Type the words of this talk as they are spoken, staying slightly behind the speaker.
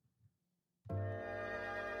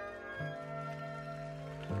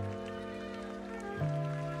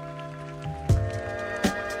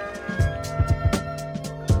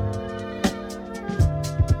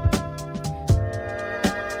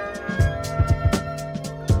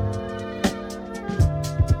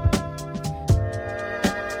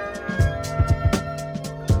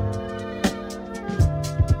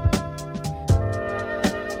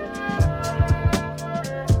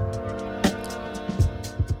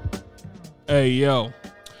Hey, yo.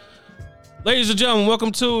 Ladies and gentlemen,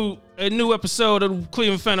 welcome to a new episode of the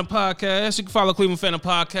Cleveland Phantom Podcast. You can follow Cleveland Phantom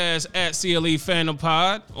Podcast at CLE Phantom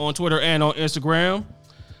Pod on Twitter and on Instagram.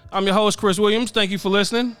 I'm your host, Chris Williams. Thank you for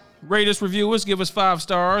listening. Rate us, review us, give us 5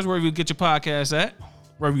 stars wherever you get your podcast at.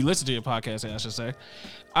 Wherever you listen to your podcast at, I should say.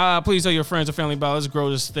 Please tell your friends and family about us. Grow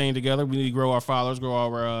this thing together. We need to grow our followers, grow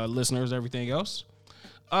our listeners, everything else.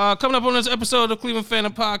 Coming up on this episode of the Cleveland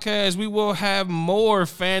Phantom Podcast, we will have more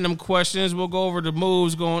fandom questions. We'll go over the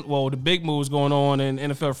the big moves going on in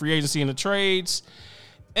NFL free agency and the trades.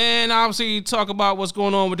 And obviously talk about what's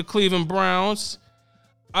going on with the Cleveland Browns.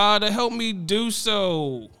 To help me do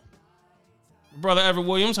so, Brother Everett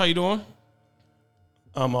Williams, how you doing?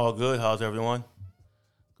 I'm all good. How's everyone?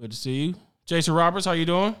 Good to see you. Jason Roberts, how you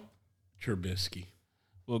doing? Trubisky.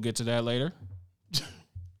 We'll get to that later.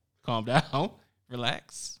 Calm down.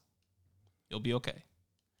 Relax. You'll be okay.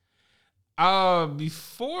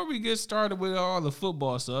 Before we get started with all the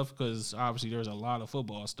football stuff, because obviously there's a lot of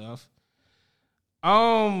football stuff.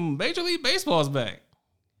 Major League Baseball's back.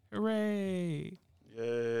 Hooray.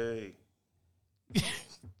 Yay.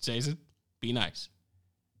 Jason, be nice.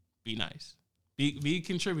 Be nice. Be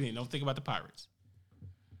contributing. Don't think about the Pirates.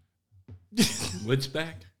 What's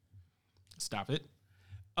back? Stop it.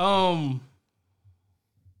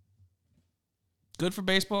 Good for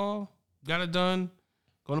baseball. Got it done.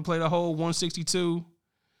 Going to play the whole 162.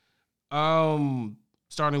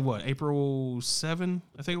 Starting what? April 7,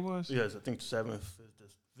 I think it was? Yes, I think 7th is the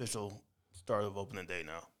official start of opening day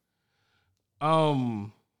now.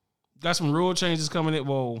 Got some rule changes coming in.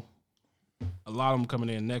 Well, a lot of them coming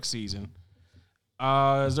in next season.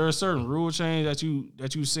 Is there a certain rule change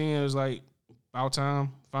that you seen as like about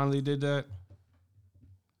time finally did that?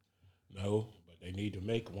 No, but they need to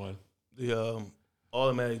make one. The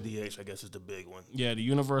automatic DH, I guess, is the big one. Yeah, the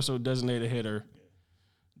universal designated hitter. Yeah.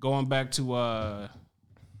 Going back to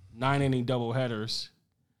 9-inning double headers.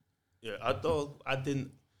 Yeah, I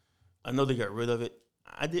know they got rid of it.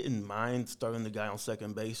 I didn't mind starting the guy on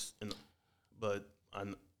second base, but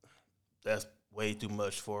that's way too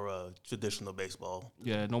much for traditional baseball.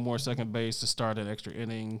 Yeah, no more second base to start an extra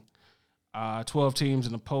inning. 12 teams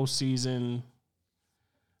in the postseason.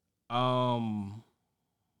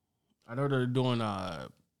 I know they're doing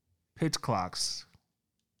pitch clocks.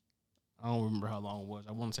 I don't remember how long it was.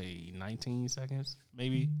 I want to say 19 seconds,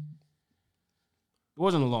 maybe. It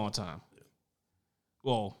wasn't a long time. Yeah.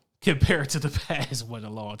 Well, compared to the past, it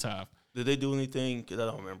wasn't a long time. Did they do anything? Because I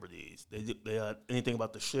don't remember these. They anything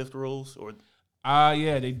about the shift rules? Or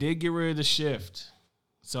yeah, they did get rid of the shift.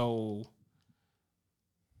 So,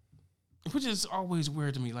 which is always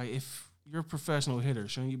weird to me. Like, if you're a professional hitter,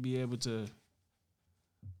 shouldn't you be able to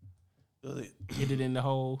hit it in the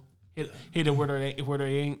hole, hit it where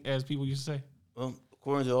they ain't, as people used to say? Well,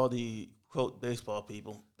 according to all the quote baseball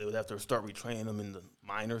people, they would have to start retraining them in the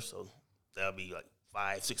minors, so that'll be like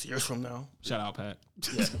 5-6 years from now. Shout out, Pat.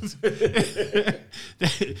 Yeah.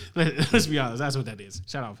 Let's be honest, that's what that is.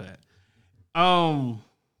 Shout out, Pat.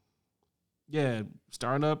 Yeah,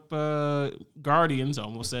 starting up Guardians. I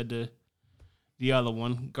almost said the other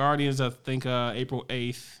one. Guardians, I think April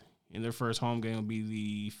 8th. And their first home game will be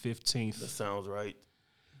the 15th. That sounds right.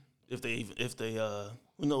 If they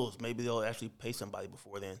who knows? Maybe they'll actually pay somebody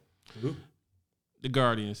before then. Mm-hmm. The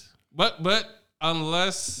Guardians, but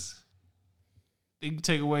unless they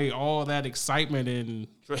take away all that excitement and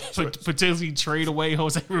potentially trade away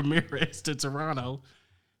Jose Ramirez to Toronto.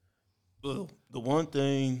 Well, the one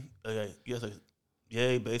thing,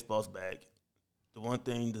 yay, baseball's back. The one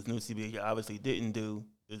thing this new CBA obviously didn't do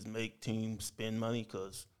is make teams spend money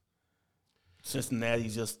because Cincinnati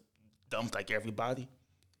just dumped like everybody.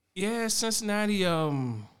 Yeah, Cincinnati,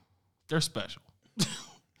 they're special.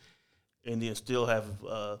 And then still haven't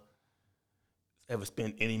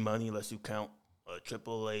spent any money unless you count a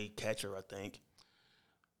AAA catcher, I think.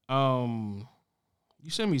 You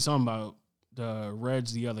sent me something about the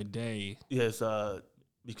Reds the other day. Yes,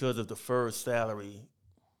 because of the first salary,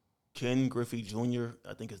 Ken Griffey Jr.,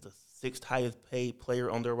 I think, is the 6th highest paid player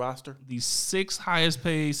on their roster. The 6th highest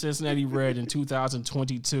paid Cincinnati Red in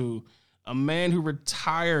 2022. A man who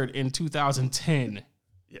retired in 2010.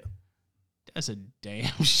 Yeah. That's a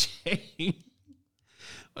damn shame.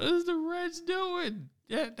 What is the Reds doing?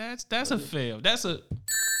 Yeah, that's a fail. That's a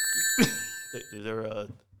they're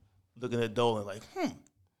looking at Dolan like,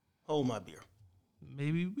 hold my beer.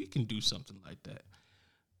 Maybe we can do something like that.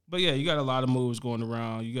 But yeah, you got a lot of moves going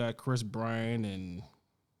around. You got Chris Bryant and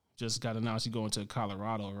just got announced he's going to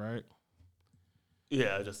Colorado, right?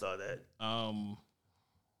 Yeah, I just saw that.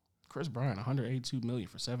 Chris Bryant, $182 million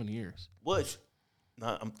for 7 years. Which,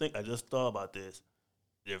 I just thought about this.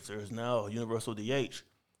 if there's now a universal DH,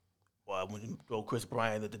 well, when you throw Chris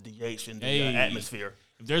Bryant at the DH in the Hey. atmosphere.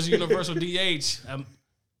 If there's a universal DH,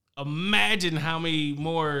 imagine how many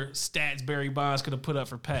more stats Barry Bonds could have put up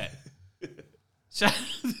for Pat.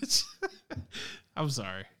 I'm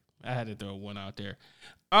sorry. I had to throw one out there.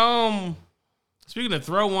 Speaking of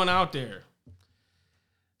throw one out there.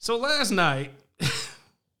 So last night,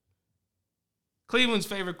 Cleveland's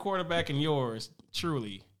favorite quarterback and yours,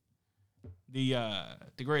 truly, the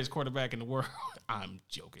greatest quarterback in the world. I'm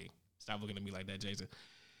joking. Stop looking at me like that, Jason.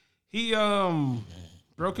 He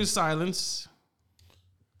broke his silence.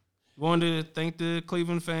 Wanted to thank the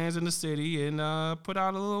Cleveland fans in the city and put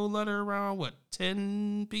out a little letter around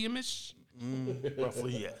 10 p.m.ish.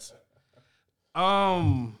 Roughly, yes.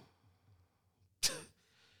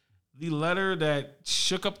 The letter that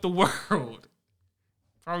shook up the world.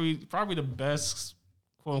 Probably the best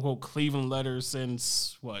quote unquote Cleveland letter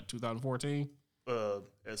since 2014.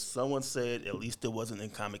 As someone said, at least it wasn't in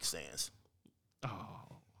Comic Sans.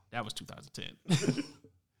 Oh, that was 2010.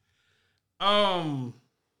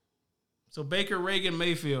 So Baker, Reagan,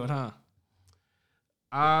 Mayfield, huh?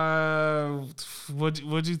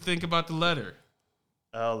 What'd you think about the letter?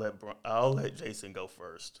 I'll let Jason go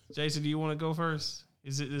first. Jason, do you want to go first?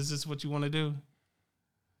 Is this what you want to do?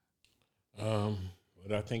 What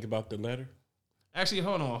do I think about the letter? Actually,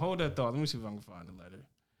 hold that thought. Let me see if I can find the letter.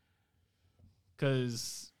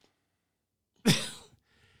 Because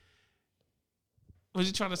was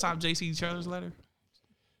you trying to stop J.C. Treader's letter?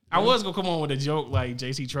 I was gonna come on with a joke like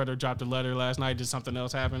J.C. Treader dropped a letter last night, just something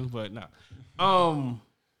else happened, but no.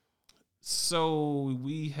 So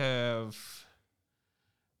we have,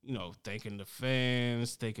 thanking the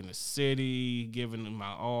fans, thanking the city, giving them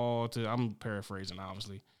my all to. I'm paraphrasing,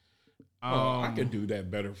 obviously. I can do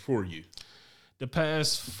that better for you. The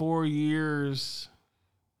past 4 years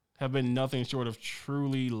have been nothing short of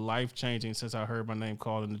truly life-changing since I heard my name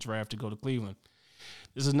called in the draft to go to Cleveland.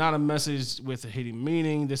 This is not a message with a hidden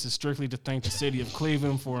meaning. This is strictly to thank the city of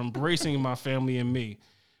Cleveland for embracing my family and me.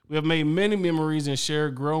 We have made many memories and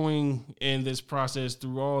shared growing in this process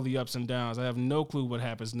through all the ups and downs. I have no clue what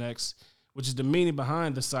happens next, which is the meaning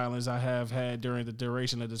behind the silence I have had during the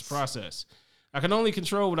duration of this process. I can only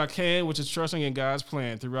control what I can, which is trusting in God's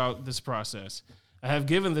plan throughout this process. I have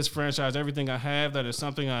given this franchise everything I have. That is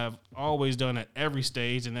something I have always done at every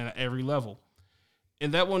stage and at every level.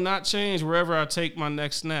 And that will not change wherever I take my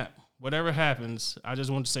next snap. Whatever happens, I just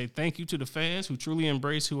want to say thank you to the fans who truly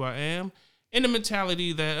embrace who I am and the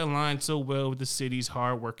mentality that aligns so well with the city's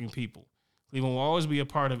hardworking people. Cleveland will always be a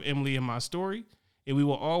part of Emily and my story, and we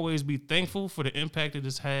will always be thankful for the impact it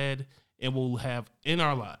has had and will have in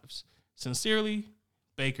our lives. Sincerely,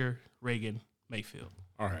 Baker, Reagan, Mayfield.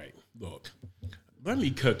 All right, look, let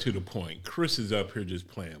me cut to the point. Chris is up here just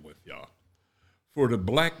playing with y'all. For the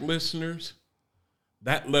black listeners,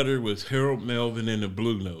 that letter was Harold Melvin in the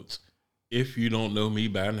Blue Notes, if you don't know me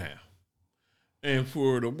by now. And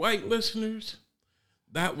for the white listeners,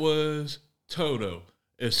 that was Toto,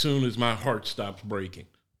 as soon as my heart stops breaking.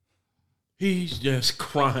 He's just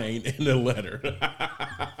crying in the letter.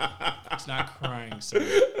 It's not crying, sir.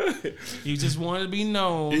 You just want to be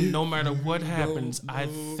known, no matter what happens. I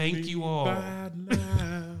thank you all.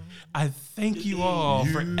 I thank you all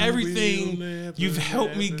for everything you've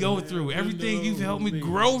helped me go through, everything you've helped me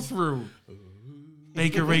grow through.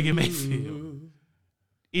 Baker, Reagan, Mayfield.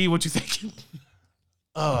 E, what you thinking?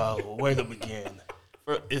 Oh, where to begin?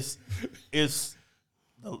 It's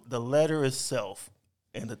the letter itself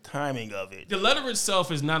and the timing of it. The letter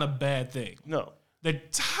itself is not a bad thing. No. The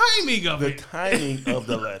timing of it. The timing of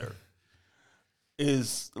the letter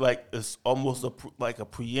is like, it's almost like a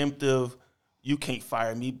preemptive, you can't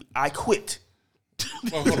fire me, I quit.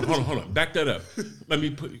 Hold on. Back that up. Let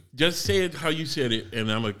me just say it how you said it,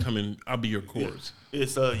 and I'm going to come in, I'll be your chorus.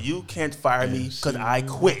 It's you can't fire me because I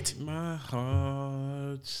quit. My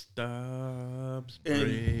heart stops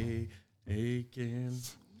breaking.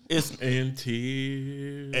 And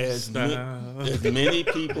tears as many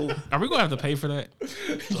people. Are we going to have to pay for that?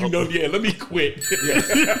 Let me quit.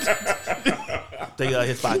 Take it out of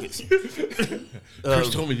his pockets. Chris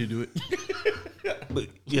told me to do it. But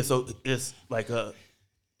yeah, so it's like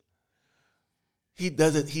he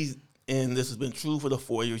doesn't. And this has been true for the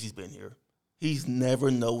 4 years he's been here. He's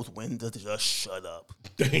never knows when to just shut up.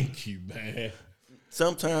 Thank you, man.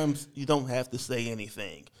 Sometimes you don't have to say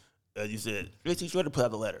anything. As you said, J.C. Treader put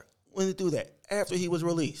out a letter. When did he do that? After he was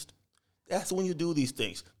released. That's when you do these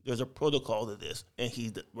things. There's a protocol to this, and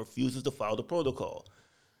he refuses to follow the protocol.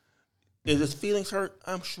 Is his feelings hurt?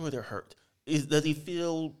 I'm sure they're hurt. Does he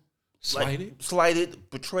feel slighted,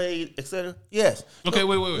 betrayed, etc. Yes. Okay, no,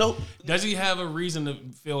 wait. No, does he have a reason to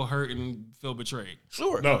feel hurt and feel betrayed?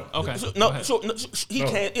 sure. No. Okay. He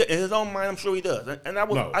can't. Yeah, in his own mind, I'm sure he does. And I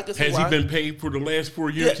was. No. I can see Has why. he been paid for the last 4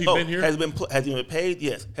 years he's been here? Has he been paid?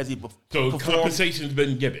 Yes. Has he So performed? compensation's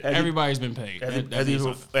been given. Everybody's been paid.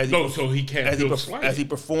 So he can't feel slighted. Has he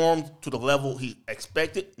performed to the level he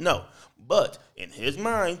expected? No. But in his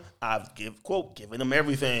mind, I've given him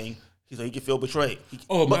everything so he can feel betrayed.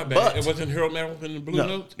 My bad. It wasn't Harold Melvin in the Blue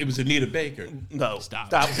Notes? It was Anita Baker. No. Stop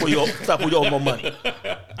before you owe more money.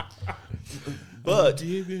 But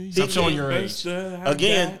stop showing your age.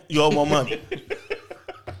 Again, you owe more money.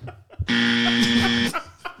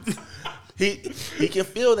 He can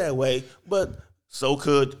feel that way, but so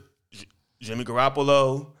could Jimmy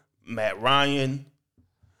Garoppolo, Matt Ryan,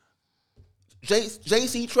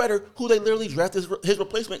 J.C. Treader, who they literally drafted his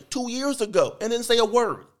replacement 2 years ago and didn't say a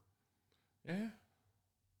word. Yeah.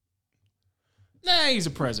 Nah, he's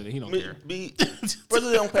a president. He don't care.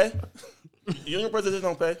 President don't pay. Union president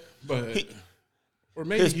don't pay. But or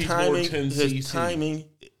maybe his timing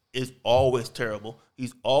is always terrible.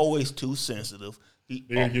 He's always too sensitive.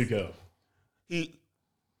 There you go. He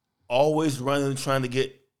always running, trying to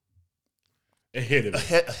get ahead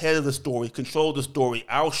of the story, control the story.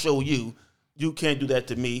 I'll show you. You can't do that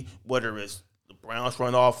to me. Whether it's the Browns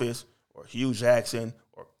front office or Hugh Jackson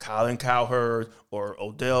or Colin Cowherd or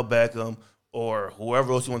Odell Beckham or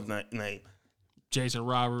whoever else you want to name. Jason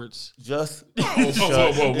Roberts. Just whoa.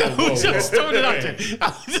 Just throwing it out there. I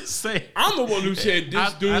was just saying. I'm the one who said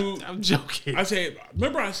this dude. I'm joking. I said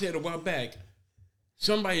a while back,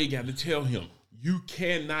 somebody got to tell him, you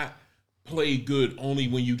cannot play good only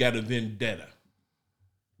when you got a vendetta.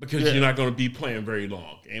 Because you're not going to be playing very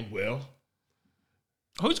long. And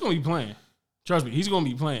who's going to be playing? Trust me, he's going to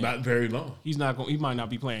be playing. Not very long. He might not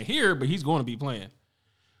be playing here, but he's going to be playing.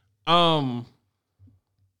 Well,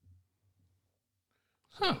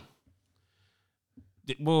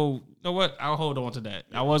 you know what? I'll hold on to that.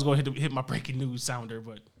 I was going to hit my breaking news sounder,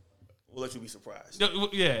 but we'll let you be surprised.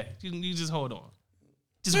 Yeah, you just hold on.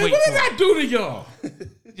 Just Man, wait. What did I do to y'all?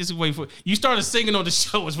 Just wait for it. You started singing on the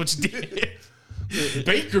show, is what you did.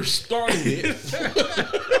 Baker started it.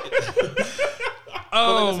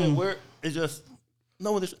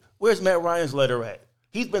 Where's Matt Ryan's letter at?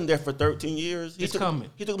 He's been there for 13 years. He took him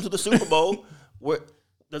to the Super Bowl. Where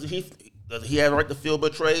does he have a right to feel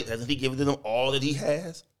betrayed? Hasn't he given them all that he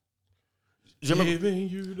has? Giving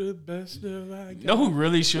you the best of I got. No, who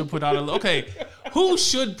really should put out who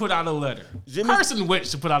should put out a letter? Carson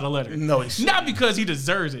Wentz should put out a letter. No, he shouldn't. Not because he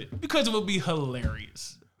deserves it, because it would be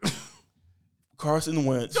hilarious. Carson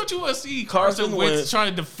Wentz. Don't you want to see Carson Wentz trying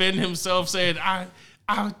to defend himself, saying, I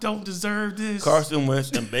don't deserve this? Carson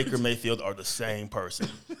Wentz and Baker Mayfield are the same person.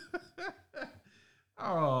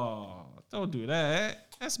 Oh, don't do that.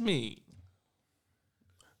 That's me.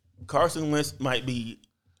 Carson Wentz might be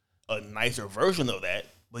a nicer version of that,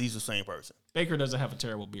 but he's the same person. Baker doesn't have a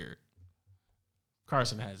terrible beard.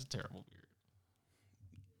 Carson has a terrible beard.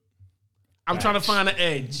 I'm trying to find an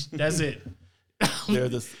edge. That's it.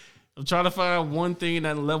 I'm trying to find one thing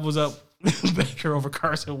that levels up Baker over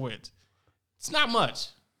Carson Wentz. It's not much.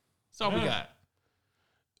 That's all we got.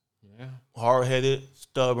 Yeah. Hard-headed,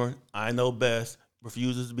 stubborn, I know best,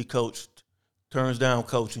 refuses to be coached, turns down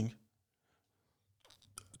coaching,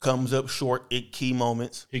 comes up short at key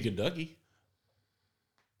moments. He could Dougie.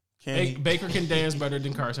 Baker can dance better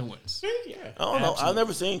than Carson Wentz. Yeah. I don't know. I've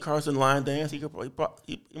never seen Carson line dance. He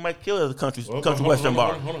might kill it at the country western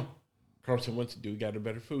bar. Hold on. Carson Wentz got a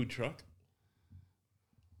better food truck.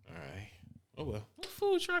 All right. Oh, well. What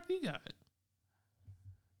food truck you got?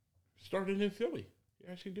 Started in Philly.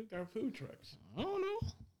 You actually do got food trucks. I don't know.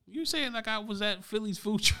 You saying like I was at Philly's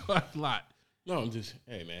food truck lot. No, I'm just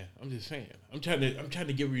saying. I'm trying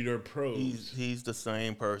to give you their pros. He's the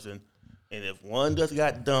same person. And if one just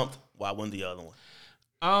got dumped, why wouldn't the other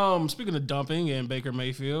one? Speaking of dumping and Baker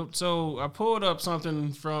Mayfield, so I pulled up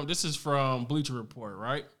something from Bleacher Report,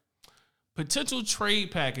 right? Potential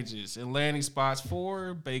trade packages and landing spots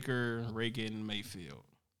for Baker, Reagan, Mayfield.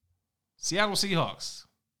 Seattle Seahawks.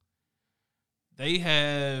 They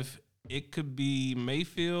have, it could be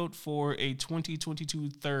Mayfield for a 2022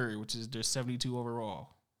 third, which is their 72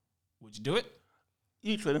 overall. Would you do it?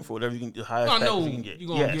 You trade him for whatever you can, the highest package you can get. You're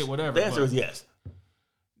going to get whatever. The answer is yes.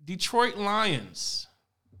 Detroit Lions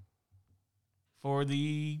for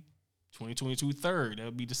the 2022 third. That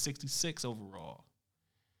would be the 66 overall.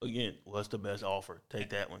 Again, what's the best offer? Take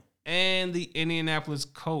that one. And the Indianapolis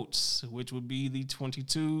Colts, which would be the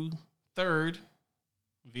 22 third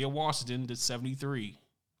via Washington, the 73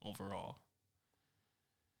 overall.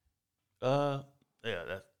 Yeah,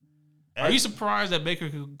 Are you surprised that Baker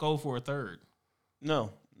could go for a third?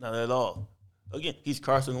 No, not at all. Again, he's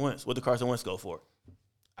Carson Wentz. What did Carson Wentz go for?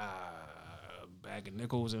 Bag of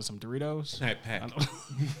nickels and some Doritos. Snack pack.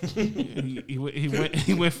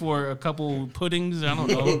 He went for a couple puddings. I don't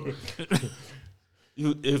know.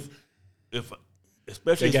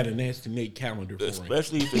 Especially they got a nasty Nate calendar for him.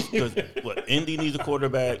 Especially because Indy needs a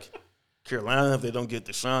quarterback. Carolina, if they don't get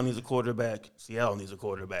Deshaun, needs a quarterback. Seattle needs a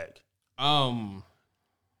quarterback.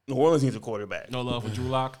 New Orleans needs a quarterback. No love for Drew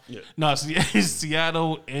Lock. Yeah. No,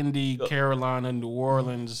 Seattle, Indy, Carolina, New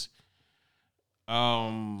Orleans.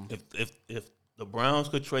 If the Browns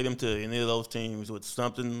could trade him to any of those teams with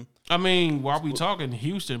something, I mean, while we talking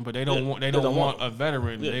Houston, but they don't want a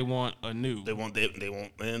veteran. Yeah. They want a new. They want,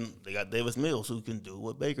 and they got Davis Mills who can do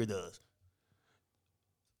what Baker does.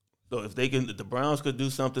 So if the Browns could do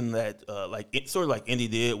something that sort of like Indy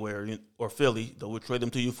did, or Philly, they would trade them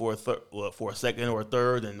to you for a second or a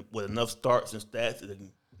third, and with enough starts and stats, they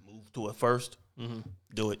can move to a first. Mm-hmm.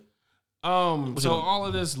 Do it. So all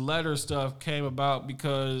of this letter stuff came about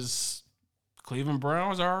because Cleveland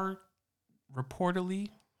Browns are reportedly,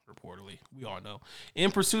 we all know,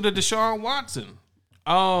 in pursuit of Deshaun Watson.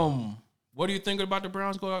 What are you thinking about the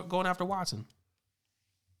Browns going after Watson?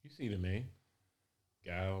 You see the man.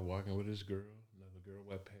 Guy walking with his girl, another girl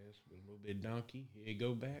went past with a little bit donkey. Here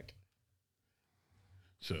go back.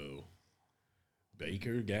 So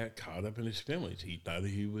Baker got caught up in his feelings. He thought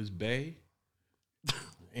he was bae,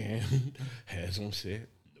 and Haslam said,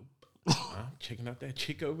 "Nope, I'm checking out that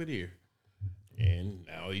chick over there." And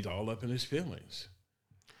now he's all up in his feelings,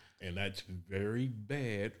 and that's very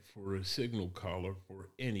bad for a signal caller for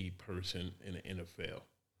any person in the NFL.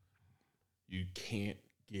 You can't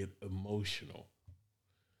get emotional.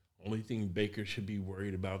 Only thing Baker should be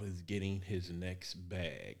worried about is getting his next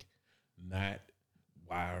bag, not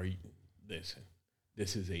why are you. Listen,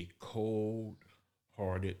 this is a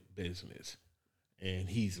cold-hearted business, and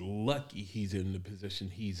he's lucky he's in the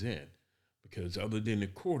position he's in, because other than the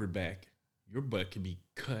quarterback, your butt can be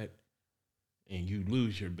cut and you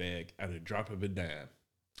lose your bag at a drop of a dime.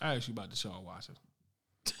 I asked you about Deshaun Watson.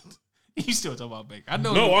 You still talking about Baker? I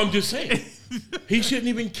know. No, I'm just saying he shouldn't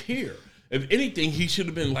even care. If anything, he should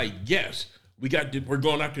have been like, "Yes, we're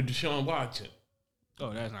going after Deshaun Watson."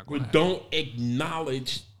 Oh, that's not going to happen. But don't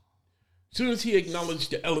acknowledge. As soon as he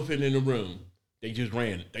acknowledged the elephant in the room, they just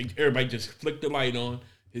ran. Everybody just flicked the light on.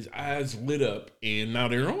 His eyes lit up, and now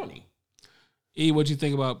they're on him. E, what you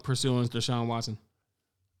think about pursuing Deshaun Watson?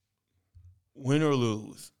 Win or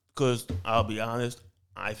lose, because I'll be honest,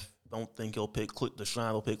 I don't think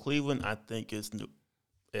Deshaun will pick Cleveland. I think it's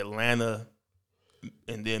Atlanta.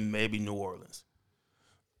 And then maybe New Orleans.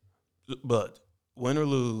 But win or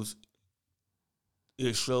lose,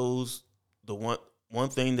 it shows the one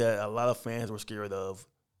thing that a lot of fans were scared of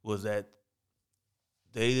was that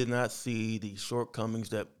they did not see the shortcomings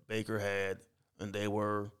that Baker had, and they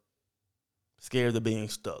were scared of being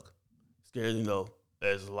stuck. Scared,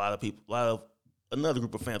 as another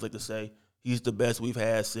group of fans like to say, he's the best we've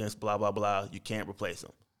had since blah, blah, blah. You can't replace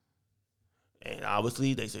him. And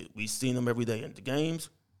obviously, they say we've seen him every day in the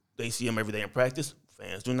games. They see him every day in practice.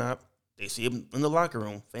 Fans do not. They see him in the locker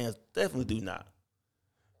room. Fans definitely do not.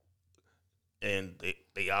 And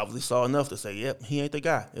they obviously saw enough to say, yep, he ain't the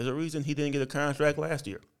guy. There's a reason he didn't get a contract last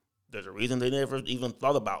year. There's a reason they never even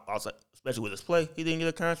thought about, outside, especially with his play, he didn't get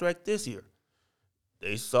a contract this year.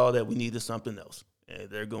 They saw that we needed something else.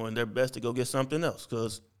 And they're going their best to go get something else.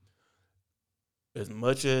 Because as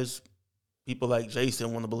much as people like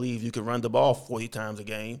Jason want to believe you can run the ball 40 times a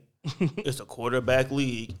game, it's a quarterback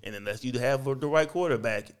league, and unless you have the right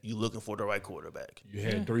quarterback, you're looking for the right quarterback. You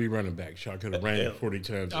had 3 running backs. Y'all could have ran it 40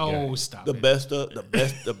 times a game. Oh, stop it.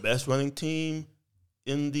 The best running team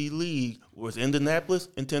in the league was Indianapolis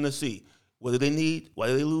and Tennessee. What do they need? Why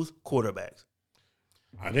did they lose? Quarterbacks.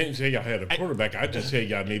 I didn't say y'all had a quarterback. I just said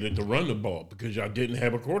y'all needed to run the ball because y'all didn't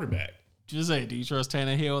have a quarterback. Just say, do you trust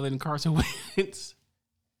Tannehill and Carson Wentz?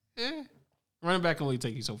 Running back can only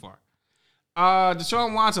take you so far.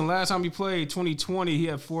 Deshaun Watson, last time he played, 2020, he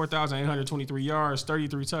had 4,823 yards,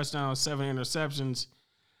 33 touchdowns, 7 interceptions.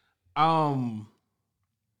 How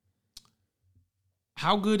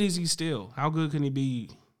good is he still? How good can he be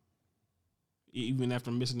even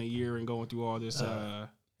after missing a year and going through all this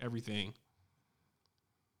everything?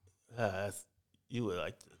 You would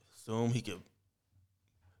like to assume he could.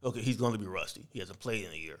 Okay, he's going to be rusty. He hasn't played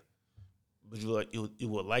in a year. But you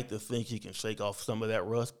would like to think he can shake off some of that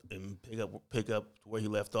rust and pick up where he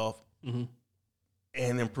left off and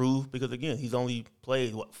improve, because again, he's only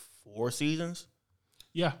played 4 seasons?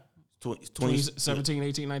 Yeah. 2017,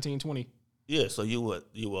 18, 19, 20. Yeah, so you would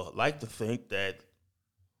like to think that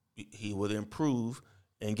he would improve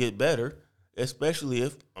and get better, especially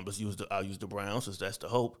if I'll use the Browns, since that's the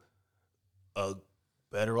hope. A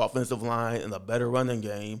better offensive line and a better running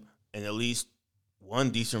game, and at least one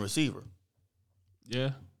decent receiver.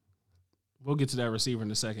 Yeah. We'll get to that receiver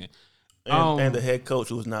in a second. And the head coach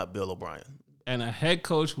who is not Bill O'Brien. And a head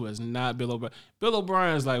coach who is not Bill O'Brien. Bill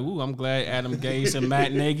O'Brien is like, ooh, I'm glad Adam Gase and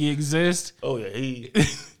Matt Nagy exist. Oh yeah,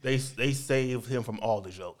 they saved him from all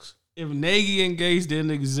the jokes. If Nagy and Gase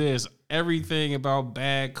didn't exist, everything about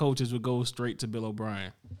bad coaches would go straight to Bill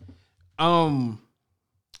O'Brien.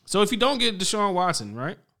 So if you don't get Deshaun Watson,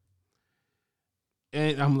 right?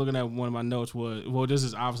 And I'm looking at one of my notes. This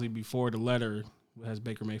is obviously before the letter has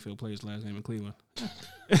Baker Mayfield play his last name in Cleveland.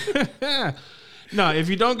 No, if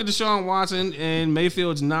you don't get Deshaun Watson and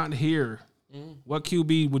Mayfield's not here, what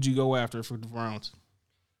QB would you go after for the Browns?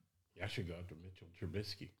 Yeah, I should go after Mitchell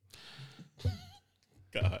Trubisky.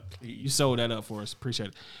 God, you sold that up for us.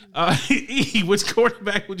 Appreciate it. Which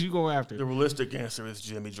quarterback would you go after? The realistic answer is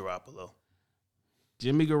Jimmy Garoppolo.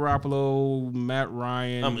 Jimmy Garoppolo, Matt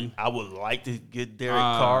Ryan. I mean, I would like to get Derek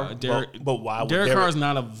Carr, but why would Derek Carr is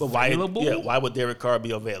not available? Why would Derek Carr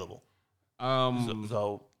be available?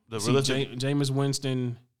 So the realistic Jameis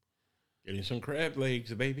Winston. Getting some crab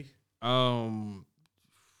legs, baby. I'm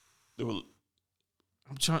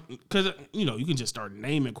trying because you can just start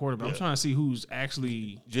naming quarterback. Yeah. I'm trying to see who's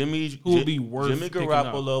actually who would be worth Jimmy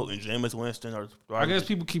Garoppolo and Jameis Winston are. I guess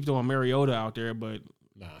people keep throwing Mariota out there, but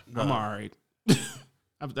I'm all right.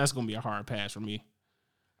 That's gonna be a hard pass for me.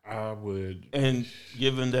 I would, and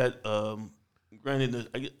given that, granted,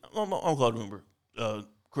 I don't remember.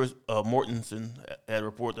 Chris Mortensen had a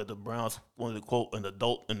report that the Browns wanted to quote an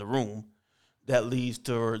adult in the room. That leads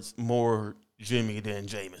towards more Jimmy than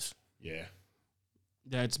Jameis. Yeah.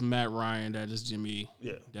 That's Matt Ryan. That is Jimmy.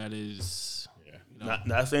 Yeah. That is. Yeah.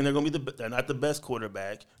 Not saying they're going to be they're not the best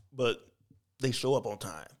quarterback, but they show up on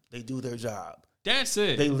time. They do their job. That's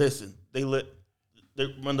it. They listen. They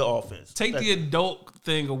run the offense. Take the adult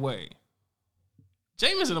thing away.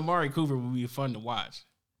 Jameis and Amari Cooper would be fun to watch.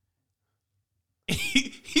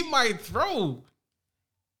 He might throw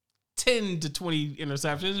 10 to 20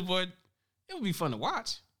 interceptions, but it would be fun to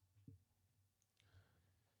watch.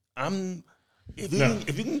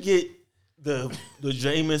 If you can get the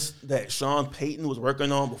Jameis that Sean Payton was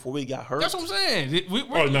working on before he got hurt. That's what I'm saying.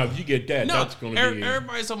 If you get that, that's going to be...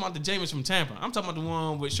 Everybody's talking about the Jameis from Tampa. I'm talking about the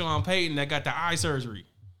one with Sean Payton that got the eye surgery.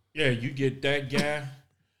 Yeah, you get that guy.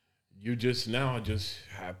 You just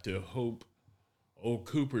have to hope old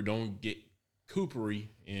Cooper don't get Coopery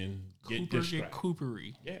and get distracted.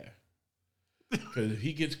 Coopery. Yeah. Because if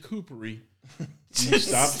he gets Coopery, he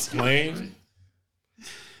stops playing.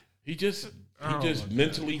 He just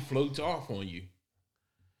mentally floats off on you.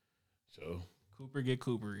 So Cooper get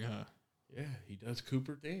Coopery, huh? Yeah, he does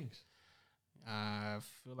Cooper things. I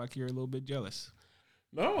feel like you're a little bit jealous.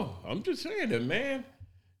 No, I'm just saying the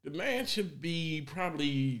man should be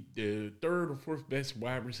probably the third or fourth best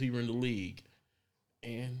wide receiver in the league.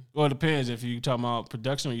 And it depends if you're talking about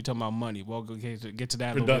production or you're talking about money. We'll get to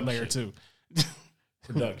that a little bit later too.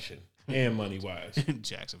 Production and money wise.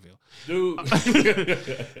 Jacksonville. Dude.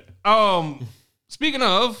 Speaking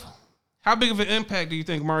of, how big of an impact do you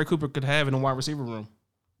think Amari Cooper could have in the wide receiver room?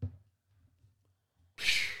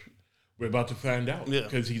 We're about to find out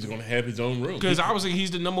because he's going to have his own room. Because obviously he's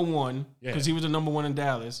the number one because he was the number one in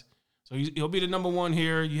Dallas. So he'll be the number one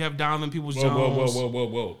here. You have Donovan Peoples-Jones.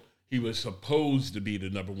 Whoa. He was supposed to be the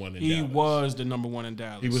number one in Dallas. He was the number one in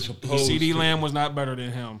Dallas. He was supposed to. CeeDee Lamb was not better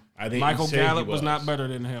than him. Michael Gallup was not better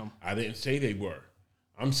than him. I didn't say they were.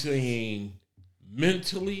 I'm saying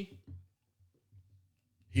mentally,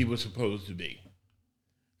 he was supposed to be.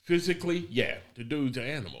 Physically, yeah, the dude's an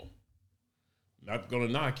animal. Not going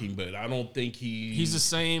to knock him, but I don't think he's the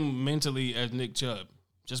same mentally as Nick Chubb.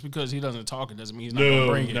 Just because he doesn't talk, it doesn't mean he's not going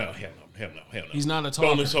to bring it. No, hell no. He's not a talker.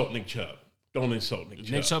 Don't insult Nick Chubb.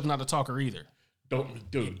 Nick Chubb's not a talker either. Don't.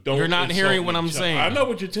 You're not hearing what I'm saying. I know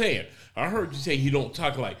what you're saying. I heard you say he don't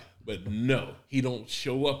talk but no, he don't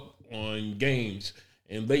show up on games.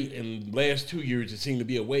 And late in the last 2 years, it seemed to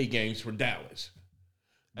be away games for Dallas.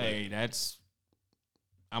 Hey,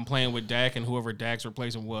 I'm playing with Dak and whoever Dak's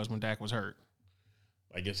replacement was when Dak was hurt.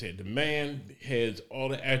 Like I said, the man has all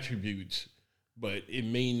the attributes, but it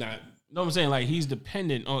may not. No, I'm saying like he's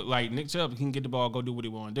dependent on Nick Chubb can get the ball, go do what he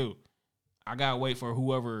want to do. I gotta wait for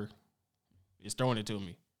whoever is throwing it to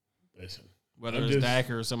me. Listen, whether it's Dak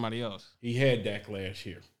or somebody else. He had Dak last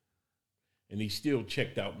year, and he still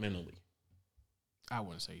checked out mentally. I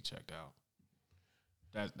wouldn't say he checked out.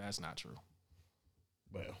 That's not true.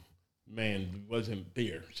 Well, man wasn't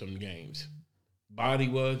there some games. Body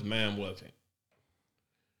was, man wasn't.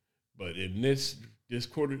 But in this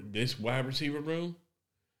quarter, this wide receiver room,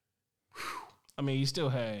 I mean, he still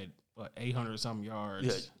had 800 something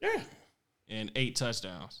yards. Yeah. And 8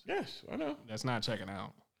 touchdowns. Yes, I know. That's not checking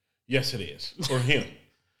out. Yes, it is for him.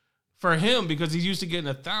 For him, because he's used to getting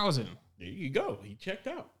 1,000. There you go. He checked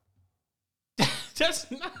out. That's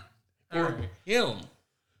not For him.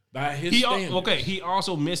 By his standards. Okay, he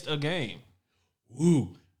also missed a game. Ooh.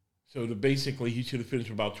 So basically, he should have finished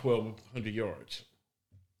about 1,200 yards.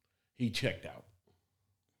 He checked out.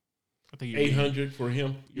 I think 800 for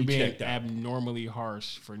him. You're being abnormally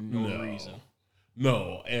harsh for no reason.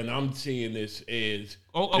 No, and I'm seeing this as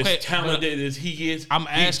okay, as talented as he is. I'm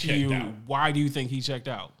asking you, why do you think he checked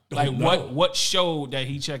out? Don't know. What showed that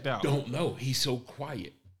he checked out? Don't know. He's so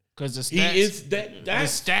quiet. Because the stats, he is the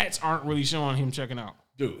stats aren't really showing him checking out.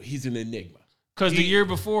 Dude, he's an enigma. Because the year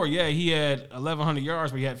before, he had 1,100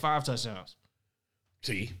 yards, but he had 5 touchdowns.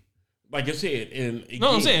 See, like I said, and again,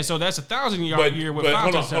 I'm saying so that's 1,000-yard year with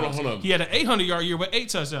 5 touchdowns. Hold on. He had an 800-yard year with 8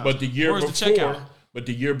 touchdowns. But the year Where's before,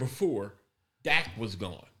 the year before, Dak was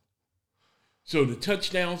gone. So the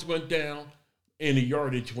touchdowns went down and the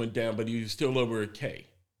yardage went down, but he was still over a K.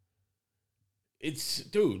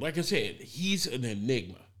 Dude, like I said, he's an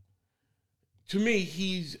enigma. To me,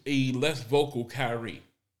 he's a less vocal Kyrie.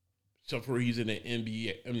 So far, he's in the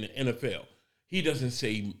NBA, in the NFL. He doesn't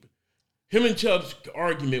say. Him and Chubb's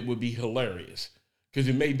argument would be hilarious because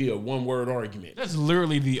it may be a one-word argument. That's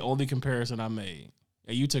literally the only comparison I made.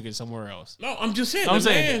 And you took it somewhere else. No, I'm just saying. I'm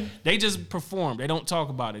saying they just perform. They don't talk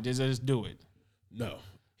about it. They just do it. No.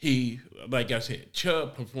 Like I said,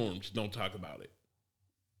 Chubb performs. Don't talk about it.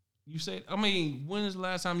 You say, I mean, when is the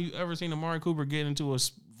last time you ever seen Amari Cooper get into a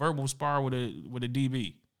verbal spar with a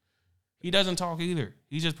DB? He doesn't talk either.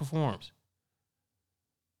 He just performs.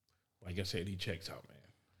 Like I said, he checks out, man.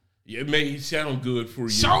 It may sound good for you.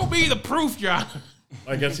 Show me the proof, John.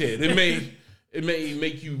 Like I said, it may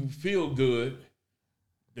make you feel good.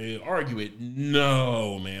 They argue it.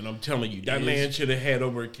 No, man, I'm telling you, that man should have had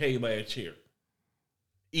over a K last year.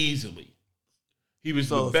 Easily. He was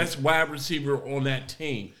the best wide receiver on that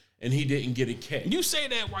team, and he didn't get a K. You say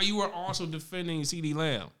that while you were also defending CeeDee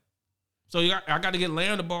Lamb. So I got to get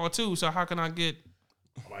Lamb the ball too, so how can I get...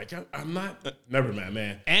 Like, I'm not... Never mind,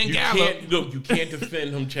 man. And Gallup. You can't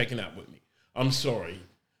defend him checking out with me. I'm sorry.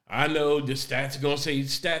 I know the stats are going to say...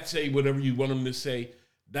 Stats say whatever you want them to say.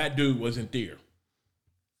 That dude wasn't there.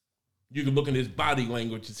 You can look at his body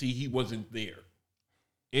language to see he wasn't there.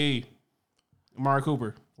 Amari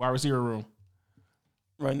Cooper, wide receiver room.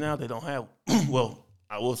 Right now, they don't have... Well,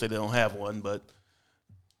 I will say they don't have one, but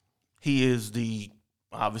he is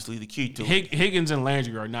obviously the key to it. Higgins and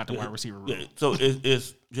Landry are not the wide receiver room. Yeah, so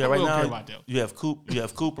it's right now. You have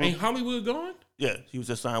Cooper. Ain't Hollywood gone? Yeah, he was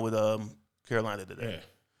just signed with Carolina today. Yeah.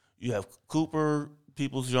 You have Cooper,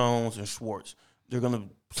 Peoples-Jones, and Schwartz. They're gonna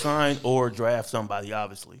sign or draft somebody,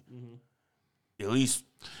 obviously. Mm-hmm. At least,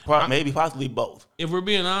 maybe possibly both. If we're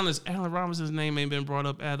being honest, Allen Robinson's name ain't been brought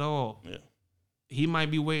up at all. Yeah, he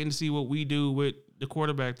might be waiting to see what we do with the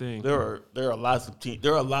quarterback thing. There are lots of teams.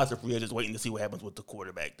 There are lots of free agents waiting to see what happens with the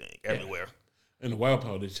quarterback thing everywhere. And the wild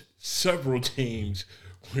part is several teams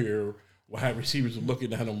where wide receivers are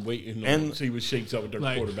looking at them, waiting to see what shakes up with their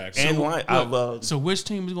quarterback. So which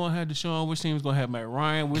team is going to have Deshaun? Which team is going to have Matt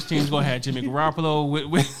Ryan? Which team is going to have Jimmy Garoppolo?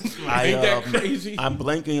 Ain't that crazy? I'm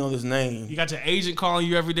blanking on his name. You got your agent calling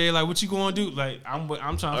you every day, like, what you going to do? Like, I'm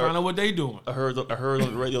trying to find out what they doing. I heard on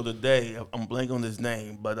the radio today. I'm blanking on his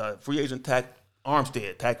name, but free agent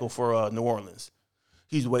Armstead, tackle for New Orleans.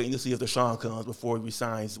 He's waiting to see if Deshaun comes before he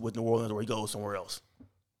resigns with New Orleans or he goes somewhere else.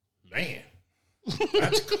 Man,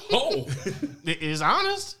 that's cold. It's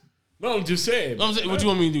honest. No, I'm just saying. What you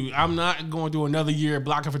want me to do? I'm not going to do another year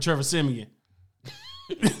blocking for Trevor Siemian.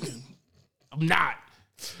 I'm not.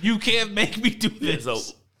 You can't make me do this. Yeah,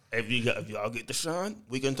 so if y'all get Deshaun,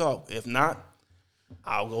 we can talk. If not,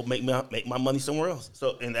 I'll go make my money somewhere else.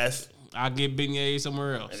 So I'll get Beignet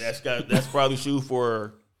somewhere else. And that's probably true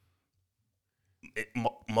for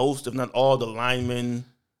most, if not all, the linemen,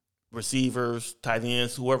 receivers, tight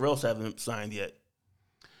ends, whoever else haven't signed yet.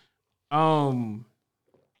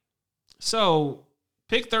 So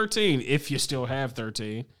pick 13 if you still have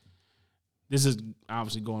 13. This is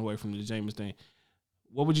obviously going away from the Jameis thing.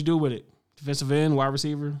 What would you do with it? Defensive end, wide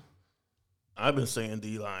receiver? I've been saying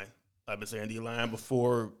D-line.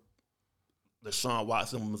 Before Deshaun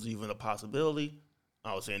Watson was even a possibility.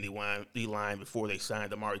 I was saying D-line before they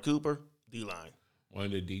signed Amari Cooper. D-line. One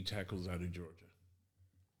of the D tackles out of Georgia.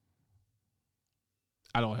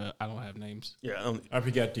 I don't have names. Yeah, I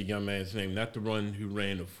forgot the young man's name. Not the one who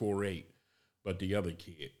ran a 4.8, but the other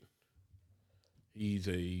kid. He's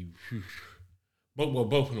But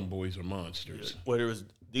both of them boys are monsters. Whether it's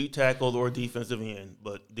D tackle or defensive end,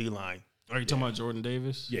 but D line. Are you talking about Jordan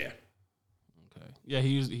Davis? Yeah. Okay. Yeah,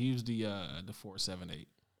 he was the 4.78.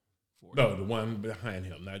 No, the one behind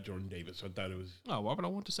him, not Jordan Davis. I thought it was. Oh, why would I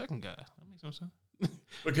want the second guy? That makes no sense.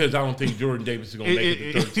 Because I don't think Jordan Davis is going to make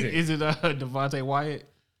it to 13. Is it Devontae Wyatt?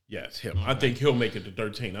 Yes, him. Okay. I think he'll make it to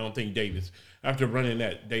 13. I don't think Davis. After running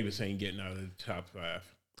that, Davis ain't getting out of the top 5.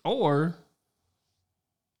 Or,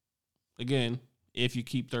 again, if you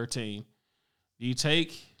keep 13, do you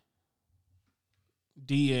take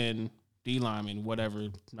D lineman, whatever,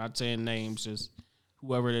 not saying names, just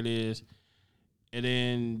whoever it is, and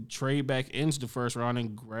then trade back into the first round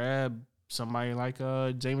and grab somebody like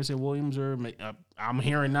Jamison Williams or I'm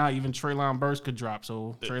hearing now even Treylon Burks could drop.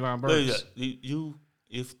 So Treylon Burks,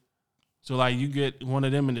 so like you get one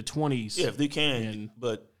of them in the 20s. Yeah, if they can,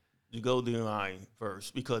 but you go D line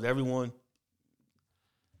first because everyone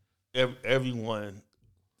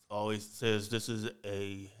always says this is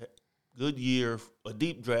a good year, a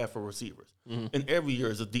deep draft for receivers, and every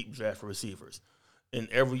year is a deep draft for receivers, and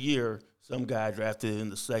every year some guy drafted in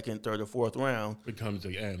the 2nd, 3rd, or 4th round becomes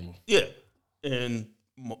the animal. Yeah, and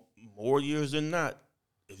more years than not,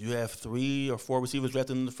 if you have 3 or 4 receivers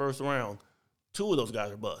drafted in the 1st round, 2 of those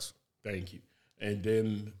guys are bust. Thank you. And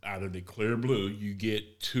then out of the clear blue, you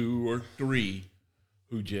get 2 or 3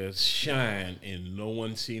 who just shine and no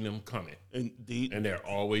one's seen them coming. And they're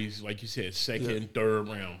always, like you said, 2nd, 3rd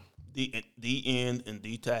round. D end and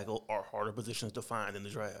D tackle are harder positions to find in the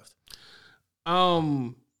draft.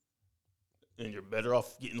 And you're better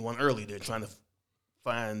off getting one early than trying to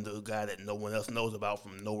find the guy that no one else knows about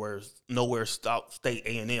from nowhere state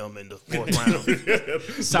A&M in the 4th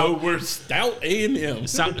round. Nowhere stout A&M.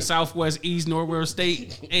 Southwest East Norwell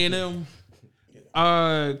State A&M.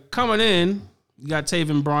 Coming in, you got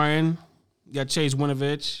Taven Bryan, you got Chase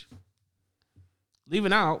Winovich.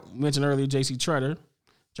 Leaving out, mentioned earlier, J.C. Tretter,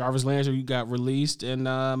 Jarvis Landry, you got released, and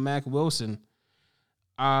Mac Wilson.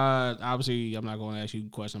 Obviously, I'm not going to ask you a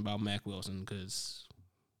question about Mac Wilson because,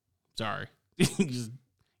 sorry.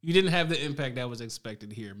 You didn't have the impact that was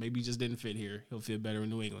expected here. Maybe he just didn't fit here. He'll fit better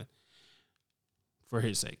in New England for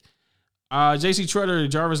his sake. J.C. Tretter,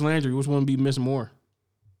 Jarvis Landry, which one would be missing more?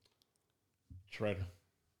 Tretter.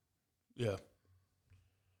 Yeah.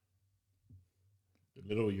 The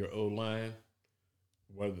middle of your O-line,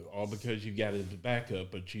 all because you got it as a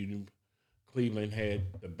backup, but Cleveland had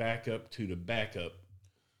the backup to the backup.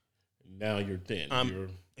 Now you're thin.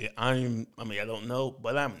 I don't know,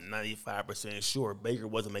 but I'm 95% sure Baker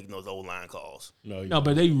wasn't making those O-line calls. No,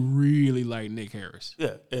 but they really like Nick Harris.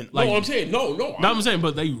 Yeah, and I'm saying I'm saying,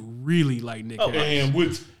 but they really like Nick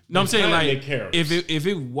Harris. And I'm saying like Nick Harris. If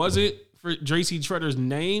it wasn't for J.C. Tretter's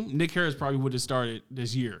name, Nick Harris probably would have started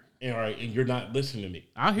this year. All right, and you're not listening to me.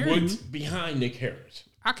 I hear you. What's behind Nick Harris?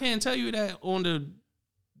 I can't tell you that on the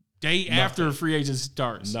day after free agency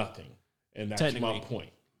starts. Nothing, and that's my point.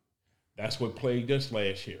 That's what plagued us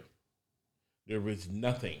last year. There was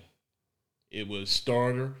nothing. It was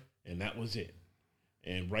starter, and that was it.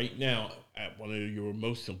 And right now, at one of your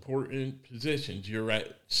most important positions, you're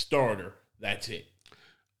at starter. That's it.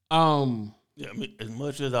 Yeah, I mean, as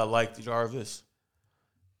much as I liked Jarvis,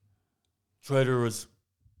 Tretter was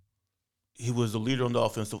the leader on the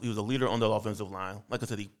offensive. He was a leader on the offensive line. Like I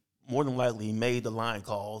said, he more than likely made the line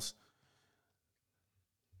calls,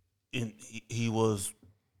 and he was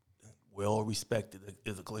well respected.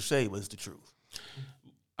 It's a cliche, but it's the truth.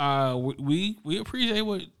 We appreciate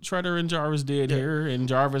what Tretter and Jarvis did here, and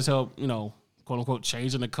Jarvis helped, quote unquote,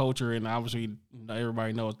 changing the culture. And obviously,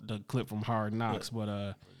 everybody knows the clip from Hard Knocks, but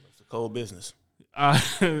it's a cold business. I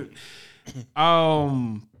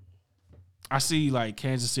see like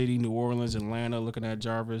Kansas City, New Orleans, Atlanta looking at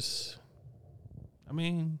Jarvis. I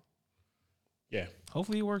mean, yeah,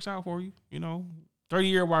 hopefully it works out for you.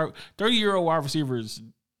 30-year-old wide receivers,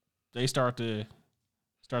 they start to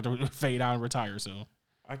fade out and retire. So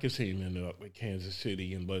I can see him end up with Kansas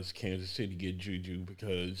City unless Kansas City get Juju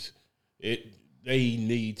because they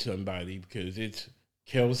need somebody because it's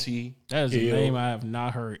Kelsey. That is a name I have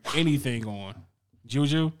not heard anything on.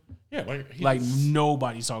 Juju? Yeah, like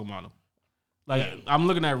nobody's talking about him. Like I'm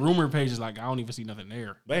looking at rumor pages, like I don't even see nothing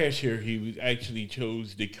there. Last year he was actually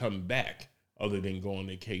chose to come back other than going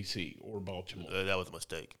to KC or Baltimore. That was a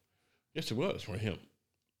mistake. Yes, it was for him.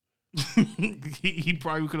 he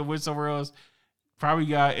probably could have went somewhere else. Probably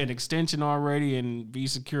got an extension already and be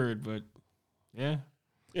secured, but yeah.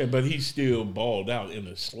 Yeah, but he still balled out in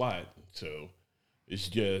the slot, so it's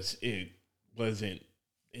just it wasn't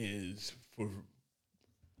as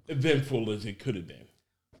eventful as it could have been.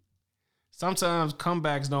 Sometimes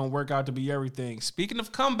comebacks don't work out to be everything. Speaking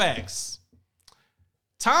of comebacks,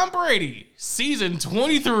 Tom Brady, season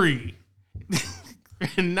 23,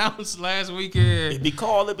 announced last weekend. It be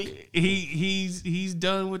called. It be. He's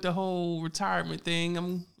done with the whole retirement thing.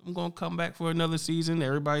 I'm gonna come back for another season.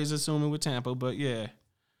 Everybody's assuming with Tampa, but yeah.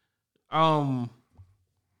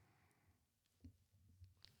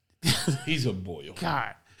 He's a boil.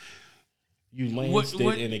 God, You lanced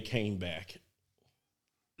it and it came back.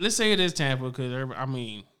 let's say it is Tampa because I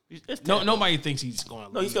mean, nobody thinks he's going to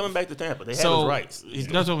lose. No, he's coming back to Tampa. They have his rights.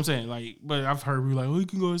 That's what I'm saying. Like, but I've heard people like, oh, he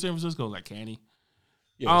can go to San Francisco. Like, can he?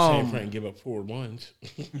 Yeah, San Fran give up 4 ones.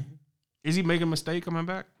 Is he making a mistake coming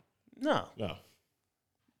back? No.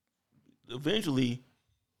 Eventually,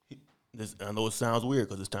 I know it sounds weird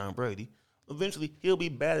because it's Tom Brady. Eventually, he'll be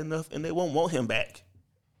bad enough, and they won't want him back.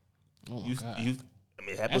 Oh my God. I mean,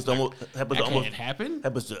 it happens Can't happen.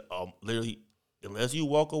 Happens to literally, unless you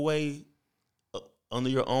walk away under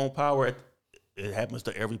your own power, it happens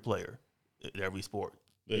to every player in every sport.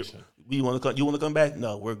 Listen, You want to come back?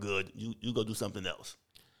 No, we're good. You go do something else.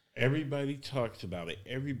 everybody talks about it.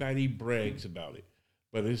 Everybody brags about it.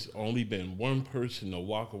 But it's only been one person to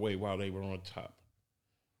walk away while they were on top,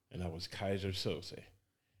 and that was Kaiser Sose.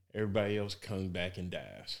 Everybody else comes back and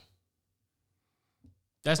dies.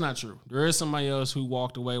 That's not true. There is somebody else who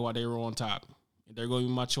walked away while they were on top. They're going to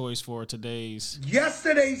be my choice for today's.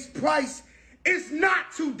 Yesterday's price is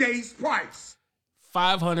not today's price.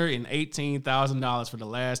 $518,000 for the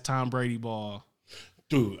last Tom Brady ball.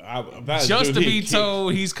 Dude, Just to be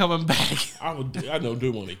told he's coming back. I know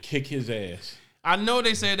dude want to kick his ass. I know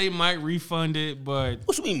they said they might refund it, but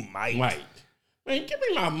What you mean, Mike? Man, give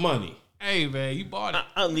me my money. hey, man, you bought it.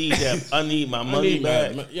 I need that. I need my money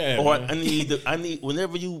back. Or man. I need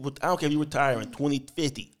whenever I don't care if you retire in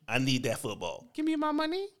 2050. I need that football. Give me my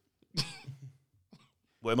money.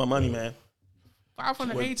 Where's my money, man?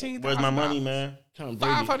 $518,000. Where's my money, man? Tom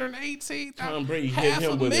Brady. $518,000. Tom Brady hit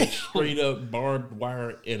him with a straight up barbed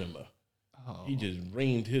wire enema. Oh. He just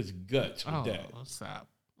reamed his guts with that. Stop.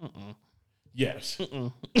 Yes.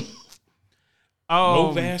 No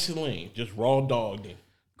Oh, Vaseline, just raw dogged him.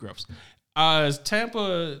 gross. Is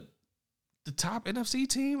Tampa the top NFC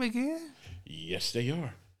team again? Yes, they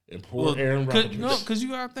are. And poor Aaron Rodgers. No, because you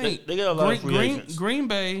got to think. They got a lot of free agents. Green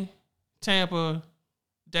Bay, Tampa,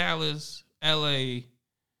 Dallas, LA.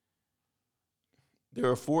 There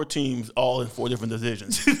are 4 teams, all in 4 different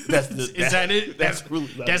divisions. Is that it? That's really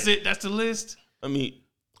That's it. That's the list. I mean,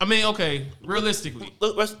 Okay. Realistically,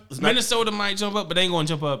 let's not, Minnesota might jump up, but they ain't going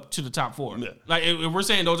to jump up to the top 4. Yeah. Like if we're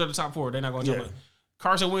saying those are the top 4, they're not going to jump Yeah. up.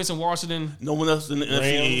 Carson Wentz in Washington, no one else in the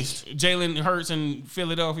NFC East. Jalen Hurts in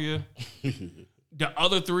Philadelphia. The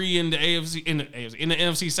other 3 in the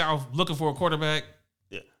NFC South looking for a quarterback.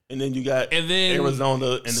 Yeah, and then you got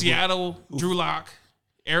Arizona and Seattle, Drew Lock,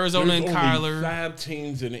 Arizona There's and only Kyler. 5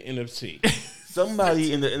 teams in the NFC.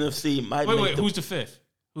 Somebody in the NFC might Wait, who's the 5th?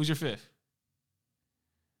 Who's your 5th?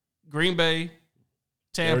 Green Bay,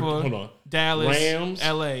 Tampa, Hold on. Dallas, Rams,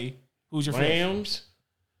 LA. Who's your 5th? Rams,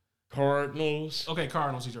 Cardinals. Okay,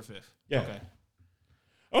 Cardinals is your 5th. Yeah. Okay.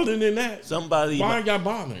 Other than that, somebody. why are y'all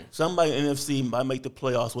bothering? Somebody in the NFC might make the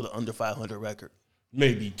playoffs with an under 500 record.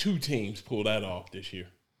 Maybe 2 teams pull that off this year.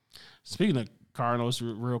 Speaking of Cardinals,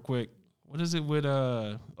 real quick, what is it with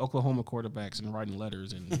Oklahoma quarterbacks and writing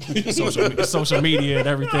letters and social media and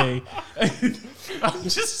everything? I'm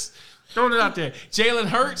just throwing it out there. Jalen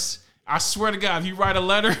Hurts, I swear to God, if you write a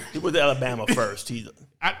letter, He went to Alabama first. is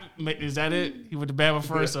that it? He went to Bama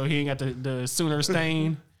first, so he ain't got the Sooner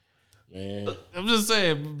stain. Man, I'm just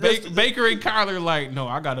saying, Baker and Kyler like, no,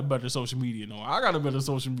 I got a better social media. No, I got a better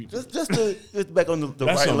social media. Just back on the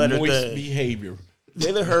that's writing a letter moist thing. behavior.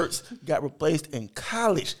 Jalen Hurts got replaced in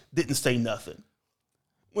college. Didn't say nothing.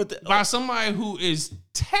 By somebody who is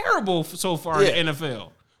terrible so far in the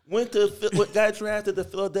NFL. Got drafted to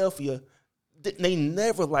Philadelphia. They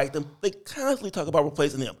never liked him. They constantly talk about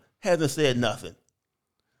replacing him. Hasn't said nothing.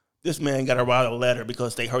 This man got to write a letter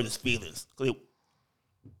because they hurt his feelings.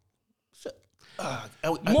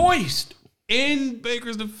 Moist. In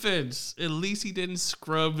Baker's defense, at least he didn't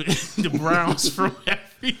scrub the Browns from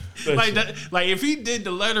everything. Like if he did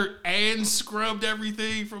the letter and scrubbed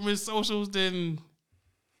everything from his socials, then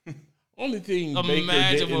Only thing Baker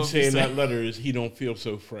Imagine didn't what say we in that say. letter is he don't feel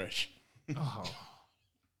so fresh. oh,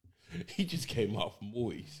 He just came off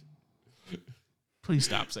moist. please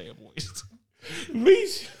stop saying moist. At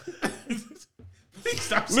least Please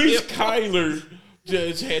stop At saying least Kyler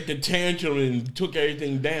just had the tantrum and took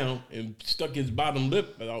everything down and stuck his bottom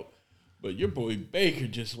lip out. But your boy Baker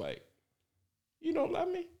just like, you don't love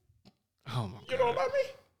me? Oh my You God. don't love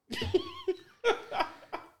me?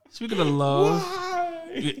 Speaking of love, Why?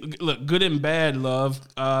 Look, good and bad, love.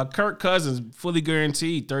 Kirk Cousins fully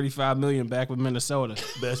guaranteed $35 million back with Minnesota.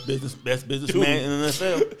 Best businessman in the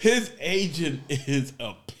NFL. His agent is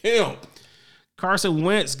a pimp. Carson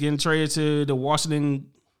Wentz getting traded to the Washington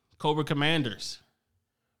Cobra Commanders.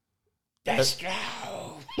 That's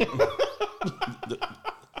go.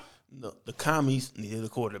 The commies needed a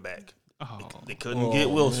quarterback. Oh, They couldn't get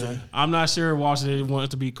Wilson. I'm not sure Washington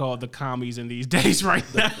wants to be called the commies in these days right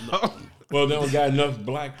now. Well, they don't got enough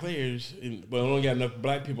black players. They don't got enough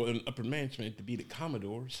black people in upper management to be the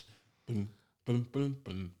Commodores. Boom, boom, boom,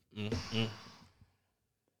 boom.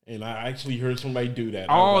 And I actually heard somebody do that.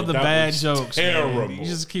 All the bad jokes. Terrible. Man. You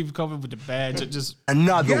just keep coming with the bad jokes. Just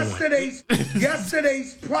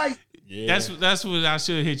Yesterday's price. Yeah. that's what I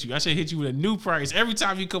should hit you. I should hit you with a new price every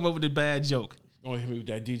time you come up with a bad joke. Going to hit me with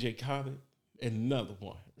that DJ Khaled. Another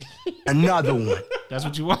one. That's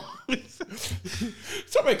what you want.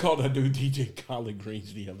 Somebody called that dude DJ Khaled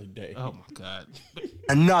Greens the other day. Oh my God.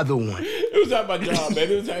 Another one. It was at my job,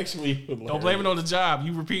 man. It was actually hilarious. Don't blame it on the job.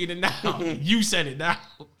 You repeat it now. You said it now.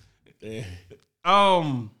 Yeah.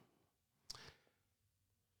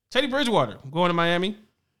 Teddy Bridgewater going to Miami,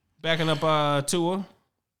 backing up Tua.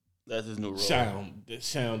 That's his new role. Sound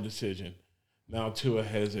decision. Now Tua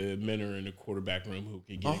has a mentor in the quarterback room who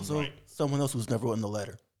can get him right. Someone else who's never written the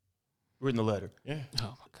letter. Yeah.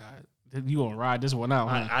 Oh my God. You gonna ride this one out,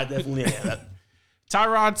 huh? I definitely am.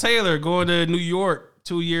 Tyrod Taylor going to New York,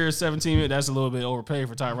 2 years, 17 million. That's a little bit overpaid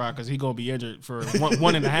for Tyrod because he's gonna be injured for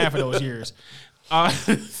one and a half of those years.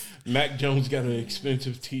 Mac Jones got an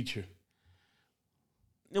expensive teacher.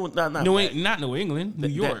 Not Not New England, New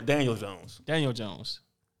York. Daniel Jones. Daniel Jones.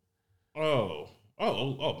 Oh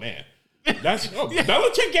man. That's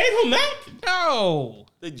Belichick gave him that? No.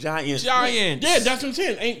 The Giants. Yeah, that's what I'm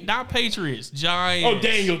saying. Ain't Not Patriots. Giants. Oh,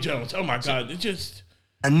 Daniel Jones. Oh my God. It just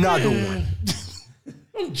Another one.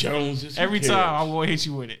 Jones. Every time I'm gonna hit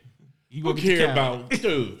you with it. You Who gonna get the care cap. about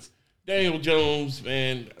dude? Daniel Jones,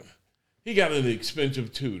 man. He got an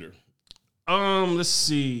expensive tutor. Let's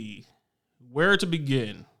see. Where to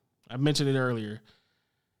begin? I mentioned it earlier.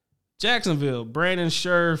 Jacksonville, Brandon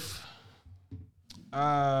Scherf,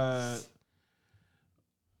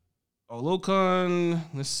 Olokun,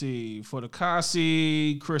 let's see, for the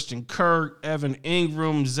Kasi, Christian Kirk, Evan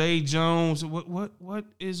Ingram, Zay Jones. What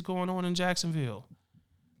is going on in Jacksonville?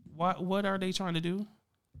 What are they trying to do?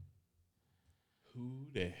 Who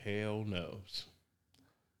the hell knows?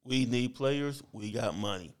 We need players. We got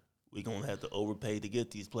money. We're going to have to overpay to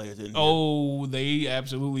get these players in here. Oh, they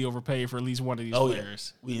absolutely overpaid for at least one of these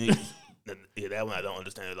players. Yeah. We need that one I don't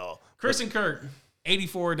understand at all. Christian Kirk,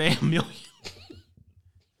 84 damn million.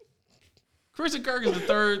 Christian Kirk is the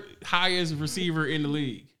third highest receiver in the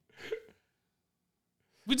league.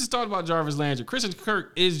 We just talked about Jarvis Landry. Christian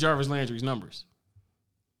Kirk is Jarvis Landry's numbers.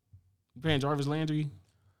 You paying Jarvis Landry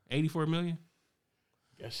 $84 million?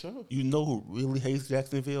 Guess so. You know who really hates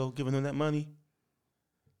Jacksonville giving them that money?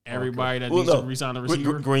 Everybody that needs to re-sign a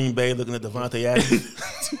receiver. Green Bay looking at Devontae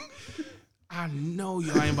Adams. I know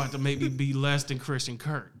y'all ain't about to make me be less than Christian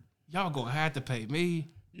Kirk. Y'all gonna have to pay me.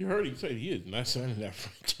 You heard him say he is not signing that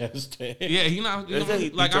franchise tag. Yeah, he not. He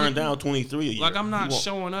turned down 23 a year. Like I'm not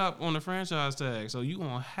showing up on the franchise tag, so you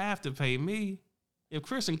gonna have to pay me. If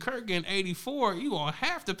Christian Kirk getting 84, you gonna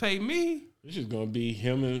have to pay me. This is gonna be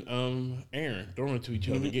him and Aaron throwing to each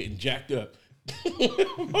other, getting jacked up.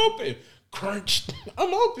 I'm open, crunch.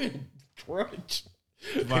 I'm open, crunch.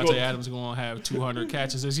 Devontae Adams gonna have 200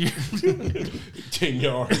 catches this year. 10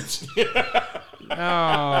 yards.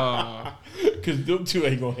 Oh, because them two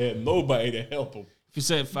ain't gonna have nobody to help them. if you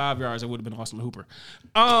said 5 yards, it would have been Austin Hooper.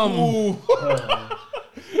 Talking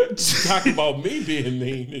about me being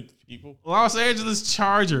mean to people. Los Angeles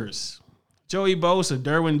Chargers. Joey Bosa,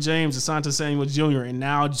 Derwin James, Asante Samuel Jr., and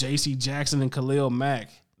now J.C. Jackson and Khalil Mack.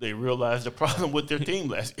 They realized the problem with their team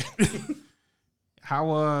last year.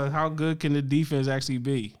 How good can the defense actually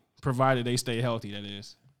be, provided they stay healthy, that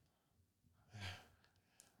is?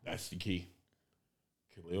 That's the key.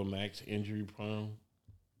 Khalil Mack's injury prone.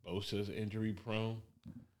 Bosa's injury prone.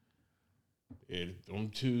 Them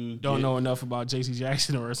two Don't know enough about J.C.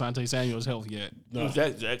 Jackson or Asante Samuel's health yet. No.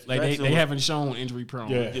 They haven't shown injury prone.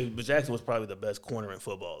 Yeah. But Jackson was probably the best corner in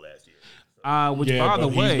football last year. By the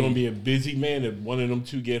way, he's going to be a busy man if one of them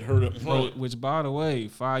two get hurt up front. Which, by the way,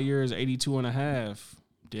 5 years, 82.5.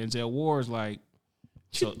 Denzel Ward's like,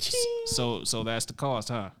 so that's the cost,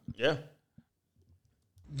 huh? Yeah.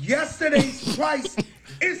 Yesterday's price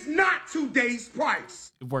is not today's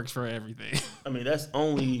price. It works for everything. I mean, that's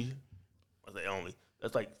only.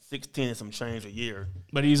 That's like 16 and some change a year.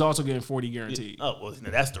 But he's also getting 40 guaranteed. Oh, well,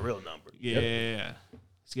 that's the real number. Yeah.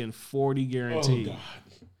 He's getting 40 Oh, guaranteed.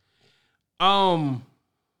 God.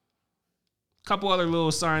 Couple other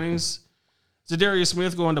little signings. Zadarius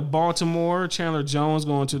Smith going to Baltimore. Chandler Jones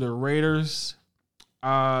going to the Raiders.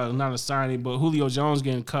 Not a signing, but Julio Jones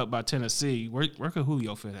getting cut by Tennessee. Where could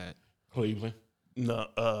Julio fit at? Cleveland. No,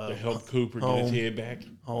 To help Cooper get home. his head back.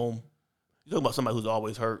 Home. You talking about somebody who's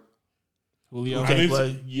always hurt? Julio. Can't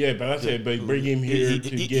play. Yeah, but I said, but bring him here to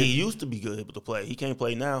get. He used to be good able to play. He can't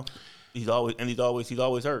play now. He's always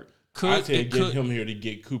hurt. I said get him here to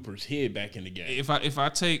get Cooper's head back in the game. If I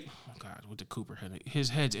take with the Cooper head, his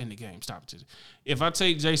head's in the game. Stop it. If I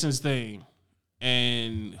take Jason's thing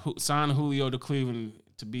and sign Julio to Cleveland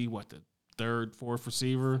to be the third, fourth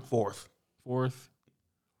receiver, fourth,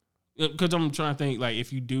 because I'm trying to think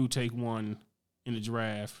if you do take one in the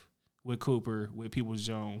draft with Cooper with Peoples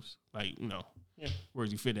Jones, where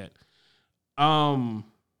does he fit at? I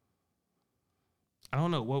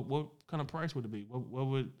don't know what kind of price would it be. What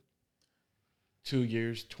would 2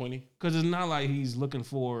 years, 20? Because it's not like he's looking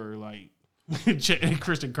for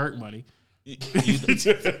Christian Kirk money.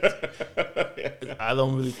 I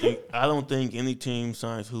don't think any team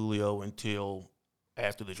signs Julio until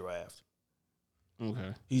after the draft.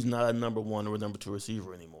 Okay. He's not a number 1 or a number 2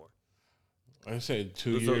 receiver anymore. I said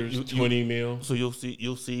 2 years, 20 mil. So you'll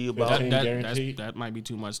see about that might be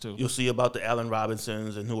too much too. You'll see about the Allen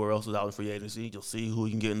Robinsons and whoever else is out in free agency. You'll see who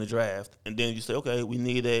you can get in the draft, and then you say, okay, we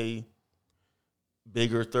need a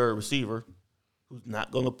bigger third receiver who's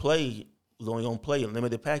not going to play, who's only going to play in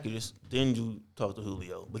limited packages. Then you talk to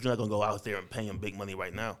Julio, but you're not going to go out there and pay him big money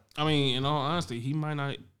right now. I mean, in all honesty, he might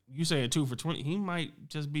not. You say a 2 for 20, he might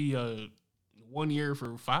just be a 1 year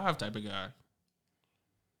for 5 type of guy.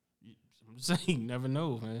 I'm just saying, you never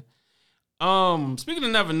know, man. Speaking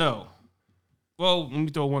of never know, well, let me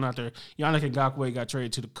throw one out there. Yannick Ngakoue got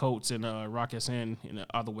traded to the Colts, and Rockets in the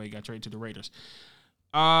other way got traded to the Raiders.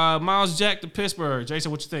 Miles Jack to Pittsburgh. Jason,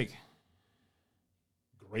 what you think?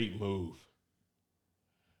 Great move.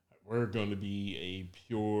 We're going to be a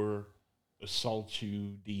pure assault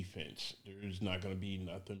you defense. There's not going to be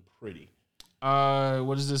nothing pretty.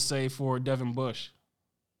 What does this say for Devin Bush?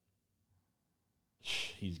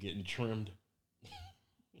 He's getting trimmed.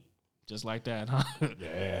 Just like that, huh?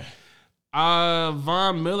 Yeah.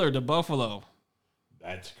 Von Miller to Buffalo.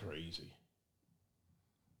 That's crazy.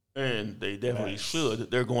 And they definitely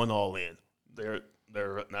should. They're going all in. They're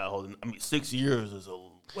not holding. 6 years is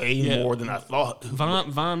way more than I thought.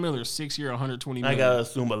 Von Miller, 6 year, $120 million. I gotta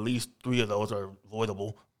assume at least 3 of those are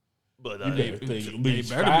voidable. But they better be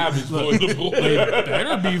voidable. They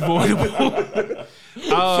better be voidable.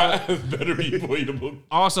 5 better be voidable.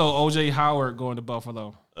 Also, O.J. Howard going to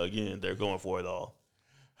Buffalo. Again, they're going for it all.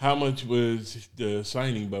 How much was the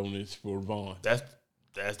signing bonus for Vaughn? That's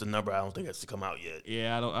the number. I don't think that's to come out yet.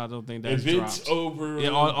 Yeah, I don't think that's if dropped. It's over. Yeah,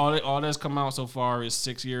 all that's come out so far is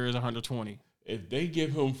 6 years, 120. If they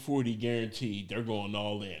give him 40 guaranteed, they're going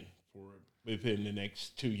all in for within the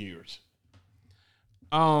next 2 years.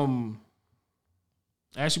 Ask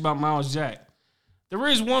you about Miles Jack. There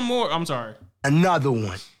is one more. I'm sorry. Another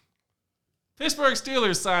one. Pittsburgh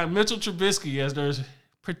Steelers signed Mitchell Trubisky as their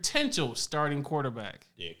potential starting quarterback.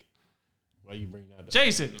 Dick, why you bring that up?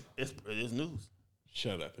 Jason. It is news.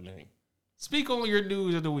 Shut up and hang. Speak on your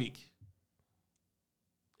news of the week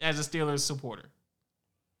as a Steelers supporter.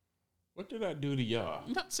 What did I do to y'all?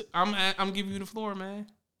 I'm giving you the floor, man.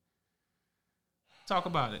 Talk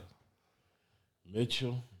about it.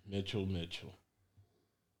 Mitchell.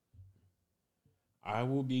 I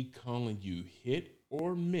will be calling you hit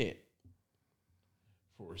or mitt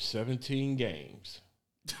for 17 games.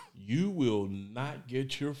 You will not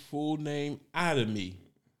get your full name out of me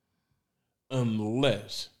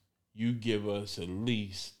unless you give us at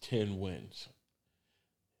least 10 wins.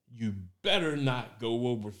 You better not go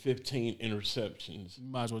over 15 interceptions. You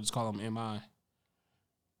might as well just call him MI.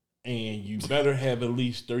 And you better have at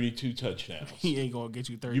least 32 touchdowns. He ain't going to get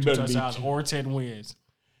you 32 touchdowns or 10 wins.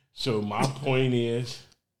 So my point is,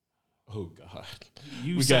 oh, God.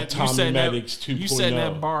 We got Tommy Maddox 2.0. You set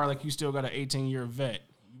that bar like you still got an 18-year vet.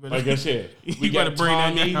 Like I said, we got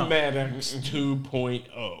Tommy Maddox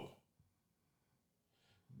 2.0.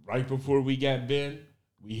 Right before we got Ben,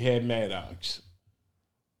 we had Maddox.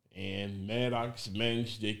 And Maddox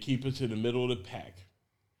managed to keep us in the middle of the pack.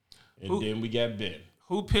 And then we got Ben.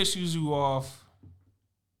 Who pisses you off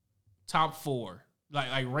top 4?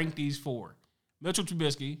 Like rank these 4. Mitchell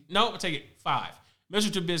Trubisky. No, I'll take it. 5.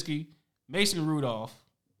 Mitchell Trubisky, Mason Rudolph,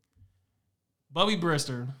 Bubby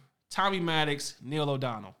Brister, Tommy Maddox, Neil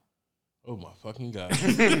O'Donnell. Oh, my fucking God.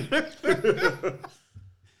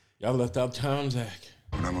 Y'all left out Tom Zach.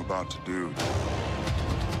 What I'm about to do,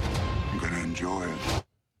 I'm going to enjoy it.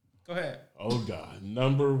 Go ahead. Oh, God.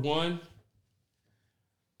 Number one,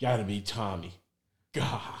 got to be Tommy.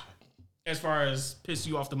 God. As far as piss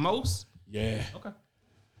you off the most? Yeah. Okay.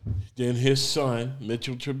 Then his son,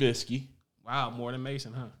 Mitchell Trubisky. Wow, more than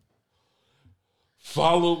Mason, huh?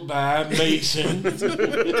 Followed by Mason.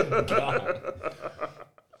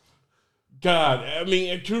 God. I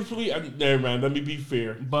mean, and truthfully, never mind. Let me be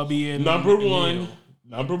fair. Bubby and Number Neil.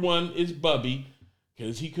 one is Bubby,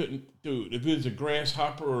 because he couldn't, dude, if it was a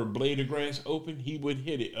grasshopper or a blade of grass open, he would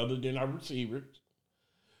hit it other than our receivers.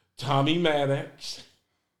 Tommy Maddox.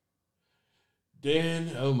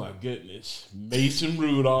 Then, oh my goodness, Mason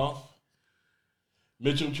Rudolph,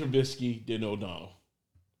 Mitchell Trubisky, then O'Donnell.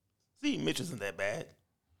 See, Mitch isn't that bad.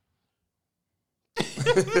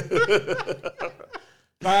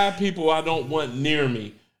 5 people I don't want near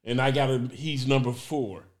me, and he's number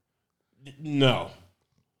 4. No.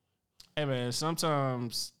 Hey, man,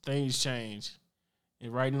 sometimes things change.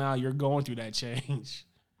 And right now, you're going through that change.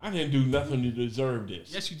 I didn't do nothing to deserve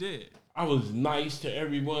this. Yes, you did. I was nice to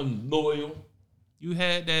everyone, loyal. You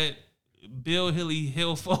had that Bill Hilly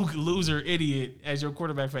Hill folk loser idiot as your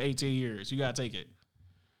quarterback for 18 years. You got to take it.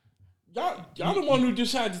 Y'all the one who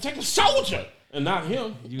decided to take a soldier and not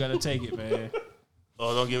him. You got to take it, man.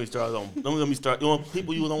 Oh, don't get me started on. Don't get me started. You want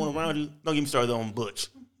people you don't want around you. Don't get me started on Butch.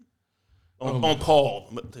 On Paul.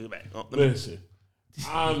 Take it back. Listen,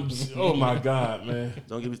 oh my God, man.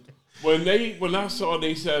 Don't get me. When I saw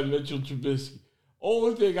they said Mitchell Trubisky,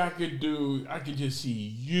 only thing I could do, I could just see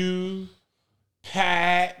you,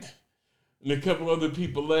 Pat, and a couple other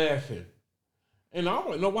people laughing. And I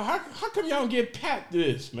want to know, well, how come y'all don't get Pat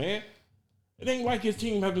this, man? It ain't like his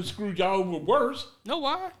team haven't screwed y'all over worse. No,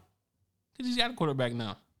 why? Because he's got a quarterback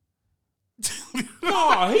now.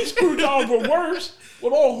 Nah, he screwed y'all over worse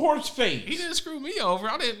with all horse face. He didn't screw me over.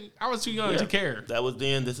 I was too young to care. That was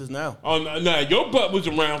then. This is now. Oh, no, your butt was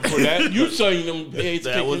around for that. You saying them heads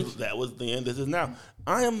kickers. That was then. This is now.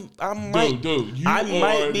 I might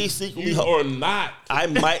be secretly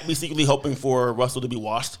hoping for Russell to be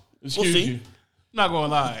washed. Excuse we'll see. you. I'm not going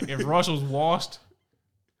to lie. If Russell's washed,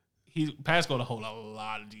 Pat's going to hold a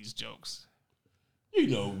lot of these jokes. You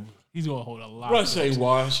know. He's going to hold a lot Russ of ain't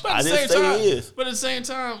washed. But I didn't say he is. But at the same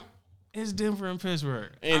time, it's Denver and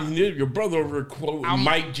Pittsburgh. And your brother over quoting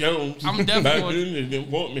Mike Jones. I'm definitely They didn't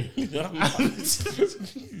want me.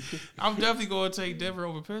 I'm definitely going to take Denver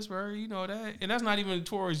over Pittsburgh. You know that. And that's not even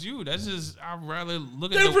towards you. That's just, I'd rather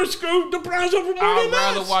look at Denver screwed the Browns over more than us. I'd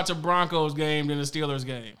rather watch a Broncos game than a Steelers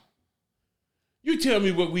game. You tell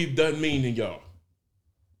me what we've done mean to y'all.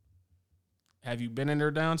 Have you been in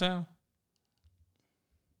their downtown?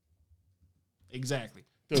 Exactly.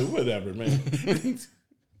 Dude, whatever, man.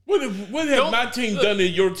 What have my team done to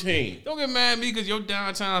your team? Don't get mad at me because your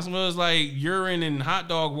downtown smells like urine and hot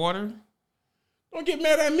dog water. Don't get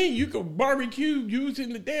mad at me. You can barbecue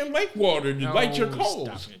using the damn lake water to light your coals.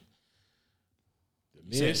 Stop it.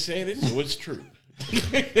 The man said it, so it's true.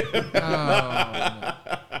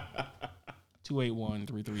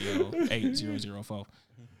 281-330-8004.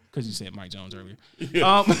 Because you said Mike Jones earlier.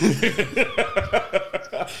 Yeah.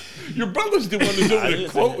 Your brother's the one that's doing the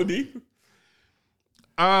quote with him.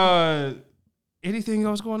 Anything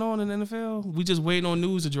else going on in the NFL? We just waiting on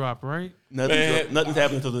news to drop, right? Nothing's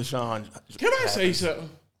happening to Deshaun. Can I say something?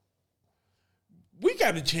 We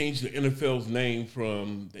got to change the NFL's name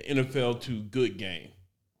from the NFL to Good Game.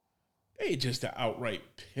 They just an outright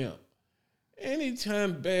pimp.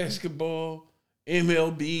 Anytime basketball,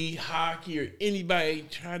 MLB, hockey, or anybody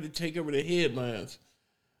trying to take over the headlines,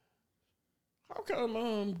 how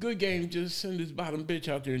come Good Game just send this bottom bitch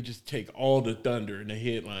out there and just take all the thunder in the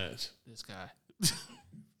headlines? This guy.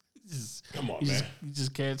 Come on, man. You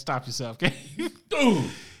just can't stop yourself, can you? Dude.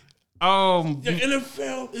 The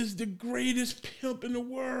NFL is the greatest pimp in the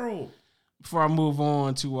world. Before I move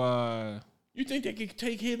on to you think they could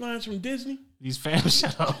take headlines from Disney? These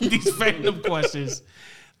fandom questions.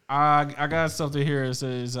 I got something here that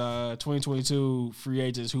says 2022 free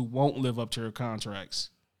agents who won't live up to their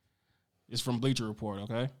contracts. It's from Bleacher Report,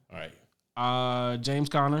 okay? All right. James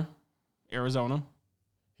Conner, Arizona.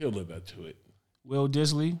 He'll live up to it. Will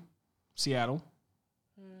Disley, Seattle.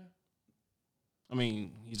 I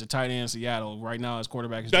mean, he's a tight end in Seattle. Right now, his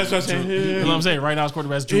quarterback is That's what I'm saying. You know what I'm saying? Right now, his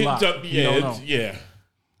quarterback is Drew Lock. Yeah.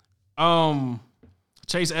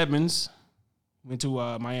 Chase Edmonds went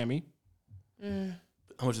to Miami.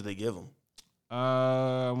 How much did they give him?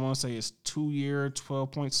 I want to say it's 2-year,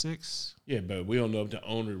 12.6. Yeah, but we don't know if the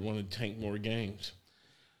owner want to tank more games.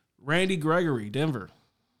 Randy Gregory, Denver.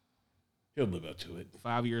 He'll live up to it.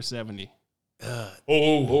 5-year, 70. No.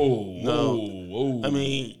 I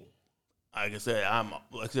mean, like I said,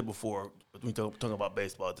 like I said before, when talking about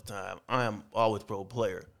baseball at the time, I am always pro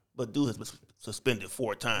player, but dude has been suspended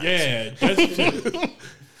 4 times. Yeah, that's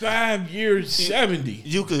 5 years, 70.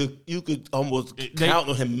 You could almost count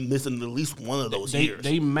on him missing at least one of those years.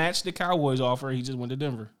 They matched the Cowboys offer. He just went to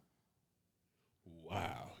Denver.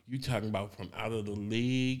 Wow, you talking about from out of the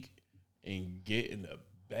league and getting the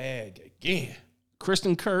bag again?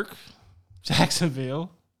 Kristen Kirk,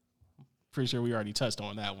 Jacksonville. Pretty sure we already touched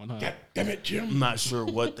on that one, huh? God damn it, Jim. I'm not sure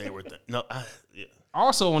what they were thinking. No, yeah.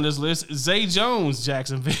 Also on this list, Zay Jones,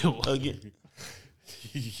 Jacksonville. Again,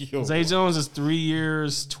 Zay Jones is 3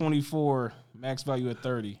 years, 24, max value at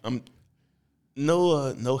 30.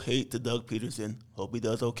 No hate to Doug Peterson. Hope he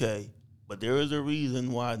does okay. But there is a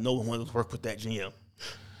reason why no one wants to work with that GM.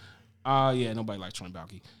 Yeah, nobody likes Troy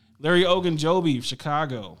Balky. Larry Ogunjobi,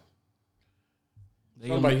 Chicago.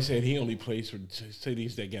 Somebody said he only plays for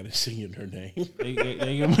cities that got a C in their name. They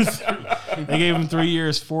gave him 3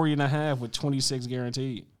 years, 40.5 with 26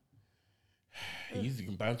 guaranteed. He's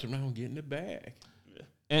bouncing around getting the bag.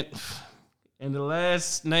 And the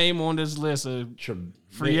last name on this list of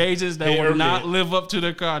free agents that will not live up to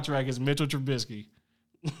their contract is Mitchell Trubisky.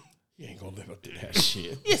 He ain't gonna live up to that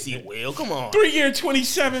shit. Yes, he will. Come on. 3 year,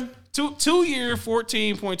 27. 2 year,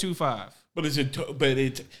 14.25. But it's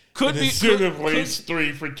Could be plays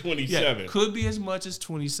 3 for 27. Yeah, could be as much as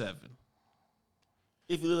 27.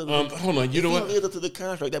 If you hold on, you know what? If he lives up to the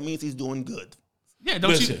contract, that means he's doing good. Yeah,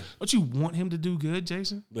 don't you want him to do good,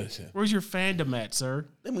 Jason? Listen. Where's your fandom at, sir?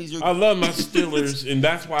 That means I love my Steelers, and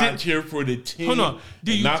that's why I cheer for the team. Hold on.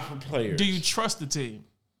 Not for players. Do you trust the team?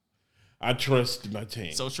 I trust my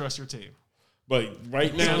team. So trust your team. But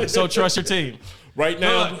right now, so trust your team. Right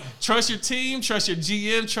now, trust your team, trust your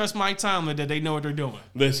GM, trust Mike Tomlin that they know what they're doing.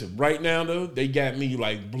 Listen, right now though, they got me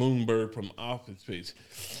like Bloomberg from Office Space.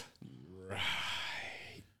 Right.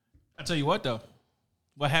 I tell you what though,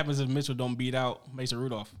 what happens if Mitchell don't beat out Mason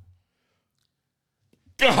Rudolph?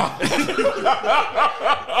 God. You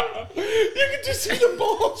can just see the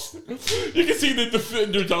balls. You can see the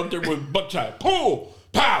defenders out there with buckshot. Pull,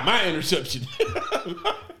 pow, my interception.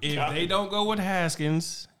 If they don't go with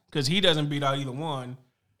Haskins, because he doesn't beat out either one,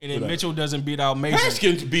 and then Mitchell doesn't beat out Mason.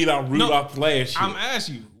 Haskins beat out Rudolph last year. I'm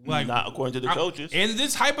asking you. Like, not according to the coaches. In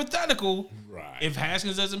this hypothetical, right. If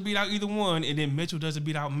Haskins doesn't beat out either one, and then Mitchell doesn't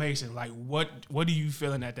beat out Mason, like what are you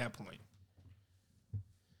feeling at that point?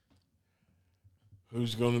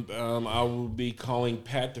 Who's going to? I will be calling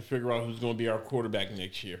Pat to figure out who's going to be our quarterback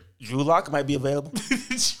next year. Drew Lock might be available.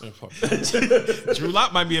 Drew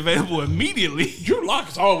Lock might be available immediately. Drew Lock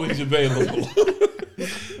is always available.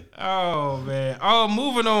 Oh man. Oh,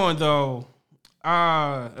 moving on though.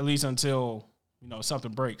 At least until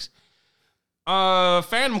something breaks.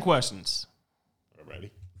 Phantom questions.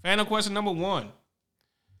 Alrighty. Phantom question number 1.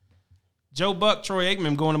 Joe Buck, Troy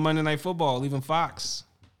Aikman going to Monday Night Football, leaving Fox.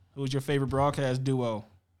 Who's your favorite broadcast duo,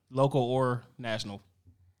 local or national?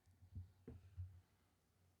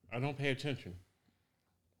 I don't pay attention.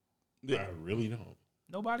 Yeah. I really don't.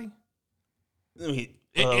 Nobody? I mean,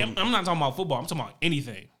 I'm not talking about football. I'm talking about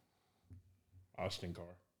anything. Austin Carr.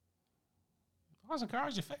 Austin Carr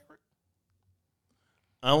is your favorite?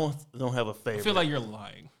 I don't have a favorite. I feel like you're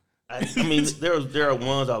lying. I mean, there are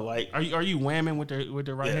ones I like. Are you whamming with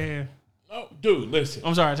the right hand? Oh, dude, listen.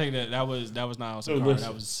 I'm sorry, I take that. That was not Austin Carr.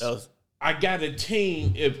 That was. I got a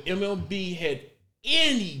team. If MLB had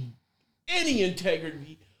any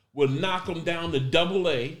integrity, would knock them down to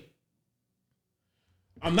AA.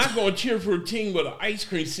 I'm not going to cheer for a team with an ice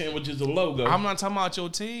cream sandwich as a logo. I'm not talking about your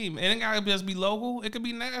team. It ain't got to just be local. It could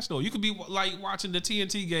be national. You could be like watching the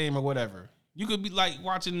TNT game or whatever. You could be like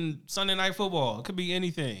watching Sunday Night Football. It could be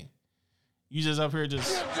anything. You just up here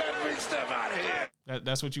just. Get that big stuff out of here.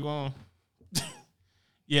 That's what you on.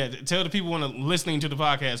 Yeah, tell the people listening to the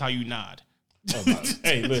podcast how you nod.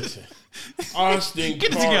 Hey, listen. Austin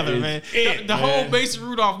Get it Carr together, man. The man. whole Mason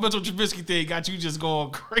Rudolph, Mitchell Trubisky thing got you just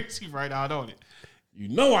going crazy right now, don't it? You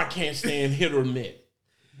know I can't stand hit or mitt.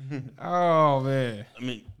 Oh, man. I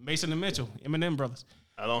mean, Mason and Mitchell, Eminem brothers.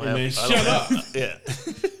 I don't have. Shut up. Yeah.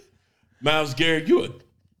 Miles Garrett, you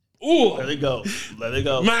ooh. Let it go. Let it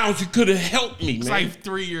go. Miles, you could have helped me, It's man. like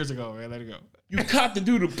 3 years ago, man. Let it go. You caught the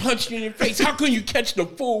dude who punched you in your face. How couldn't you catch the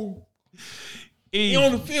fool? He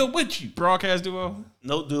on the field with you. Broadcast duo?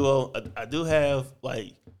 No duo. I do have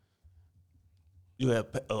you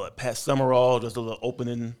have Pat Summerall, just a little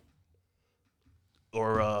opening.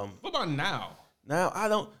 Or What about now? now I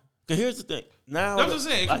don't. Cause here's the thing. Now That's what I'm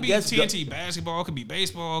saying. It I could be guess TNT basketball. It could be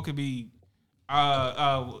baseball. It could be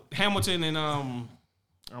Hamilton and I'm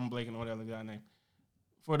blanking on the other guy name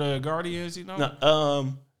for the Guardians.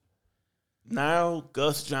 No, Now,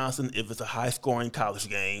 Gus Johnson, if it's a high-scoring college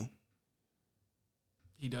game,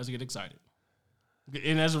 he does get excited.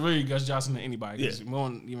 And that's really Gus Johnson to anybody. Yeah. We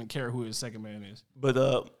don't even care who his second man is. but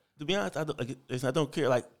to be honest, I don't care.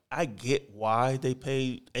 Like, I get why they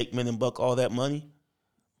paid Aikman and Buck all that money,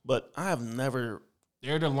 but I have never.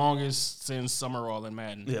 They're the longest since Summerall and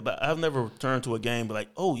Madden. Yeah, but I've never returned to a game but like,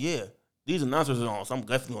 oh yeah, these announcers are on, so I'm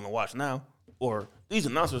definitely going to watch now. Or these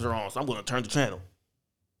announcers are on, so I'm going to turn the channel.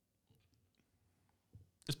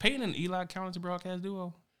 Is Peyton and Eli count as a broadcast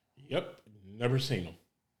duo? Yep, never seen them.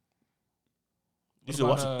 You should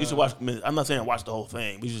watch. You should watch. I'm not saying watch the whole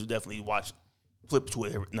thing. We should definitely watch, flip to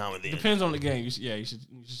it every now and then. Depends on the game. You should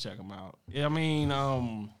check them out. Yeah, I mean,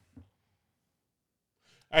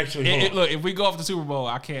 Actually, look, if we go off the Super Bowl,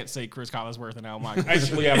 I can't say Chris Collinsworth and Al Michaels.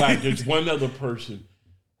 Actually, I like there's one other person,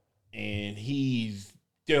 and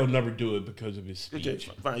they'll never do it because of his speech.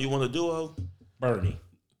 Okay, fine. You want a duo? Bernie.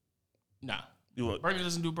 Nah, You want Bernie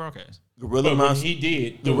doesn't do broadcasts. Gorilla But when Monsoon? he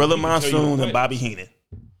did. Gorilla he can tell you Monsoon what. and Bobby Heenan.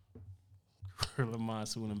 Gorilla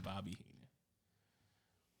Monsoon and Bobby Heenan.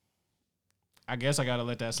 I guess I gotta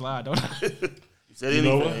let that slide, don't I? You said You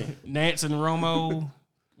know anything. Nance and Romo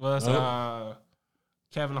was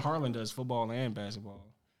Kevin Harlan does football and basketball.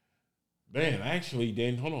 Man, actually,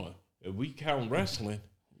 then hold on. If we count wrestling,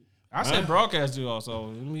 I said broadcast duo,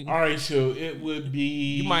 so all right. So it would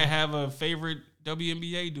be. you might have a favorite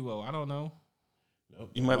WNBA duo. I don't know.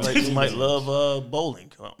 Nope. You might love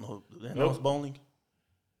bowling. I don't know. Do they announce bowling?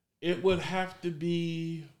 It would have to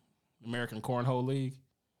be. American Cornhole League.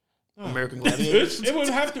 American Gladiators. It would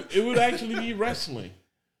have to. It would actually be wrestling.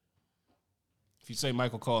 If you say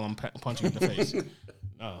Michael Cole, I'm punching you in the face.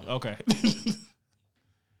 Oh, okay.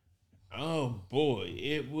 Oh boy,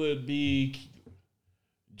 it would be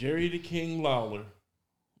Jerry the King Lawler.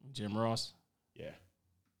 Jim Ross. Yeah,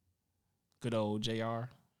 Good old JR.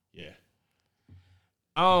 yeah.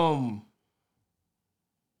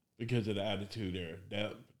 Because of the attitude there,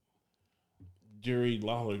 that Jerry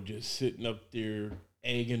Lawler just sitting up there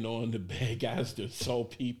egging on the bad guys to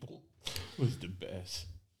assault people was the best.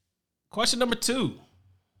 Question number 2.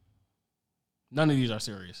 None of these are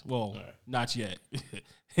serious. Well, right. not yet.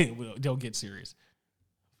 They'll get serious.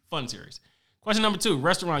 Fun series. Question number 2.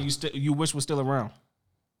 Restaurant you wish was still around.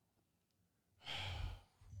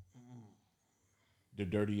 The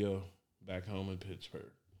Dirty O back home in Pittsburgh.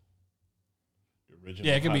 The original.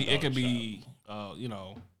 Yeah, it could hot be. It dog could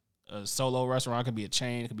shop. be. A solo restaurant. It could be a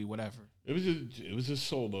chain. It could be whatever. It was a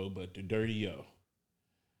solo, but the Dirty O.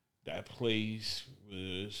 That place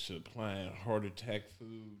was supplying heart attack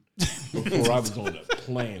food before I was on the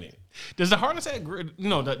planet. Does the heart attack grill?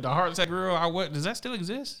 The heart attack grill. Does that still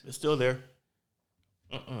exist It's still there.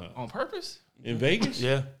 on purpose? In Vegas?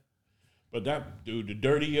 Yeah. But that dude, the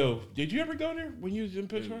Dirty O. Did you ever go there when you was in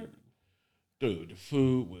Pittsburgh? Dude, the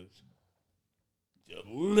food was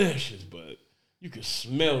delicious, but you could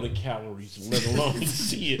smell the calories, let alone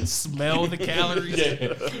see it. Smell the calories.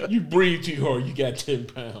 Yeah, you breathe too hard, you got 10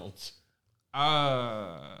 pounds.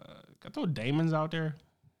 I throw Damon's out there.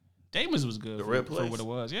 Damon's was good The for red place? what it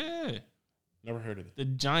was. Yeah. Never heard of it. The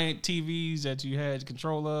giant TVs that you had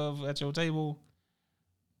control of at your table.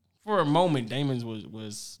 For a moment, Damon's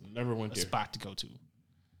was Never went a there. spot to go to.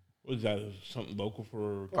 Was that something local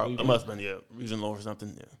for It Cleveland? must have been, regional or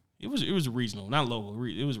something. Yeah. It was regional, not local.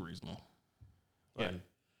 It was regional. Yeah,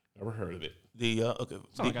 never heard of it. Okay.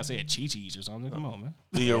 It's not like I said Chi-Chi's or something. Come on, man.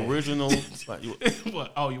 The original.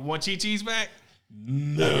 What? Oh, you want Chi-Chi's back?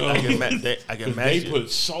 No. I can match They it. put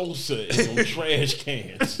salsa in them trash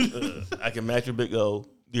cans. I can match your Big O.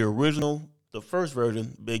 The original, the first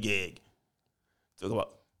version, Big Egg.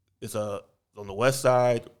 It's on the west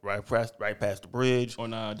side, right past the bridge.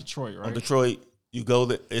 On Detroit, right? On Detroit, you go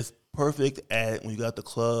there. It's perfect at when you got the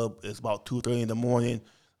club. It's about 2:30 in the morning,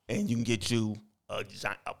 and you can get you a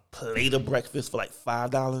plate of breakfast for like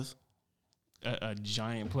 $5. A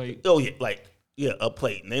giant plate. Oh yeah, a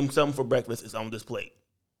plate. Name something for breakfast. It's on this plate.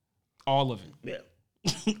 All of it.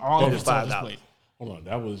 Yeah, All of It's it's on this $5. plate. Hold on,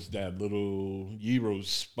 that was that little Gyro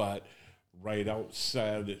spot right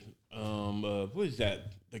outside. What is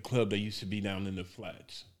that? The club that used to be down in the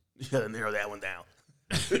flats. you gotta narrow that one down.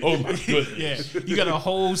 Oh my Yeah, goodness! you got a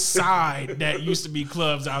whole side that used to be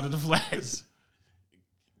clubs out of the flats.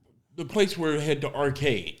 The place where it had the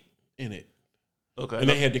arcade in it, Okay, and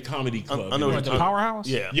they had the comedy club. I know in What, it. the powerhouse?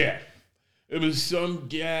 yeah. Yeah, it was some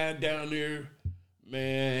guy down there.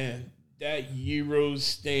 Man, that Gyro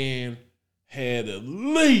stand had at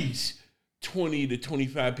least 20 to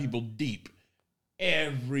 25 people deep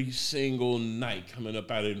every single night coming up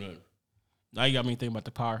out of there. Now you got me thinking about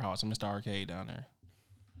the powerhouse and Mr. Arcade down there.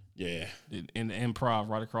 Yeah. In the Improv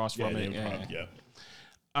right across from it. Improv, yeah.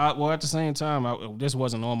 Well, at the same time, this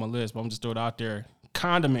wasn't on my list, but I'm just throwing it out there.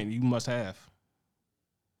 Condiment you must have.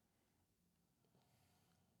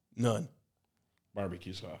 None.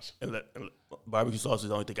 Barbecue sauce. And barbecue sauce is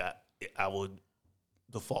the only thing I would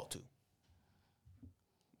default to.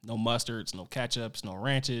 No mustards, no ketchups, no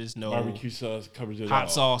ranches, no Barbecue sauce covers it all.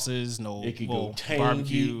 hot sauces, no It could go tangy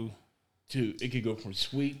barbecue it could go from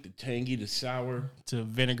sweet to tangy to sour to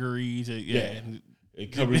vinegary to yeah.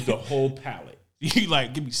 It covers the whole palate. You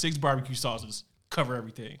like give me 6 barbecue sauces, cover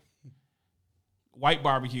everything. White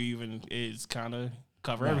barbecue even is kind of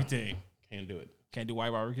cover everything. Can't do it. Can't do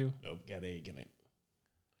white barbecue. Nope, got egg in it.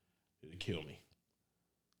 It'll kill me.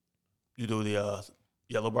 You do the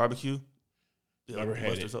yellow barbecue. Never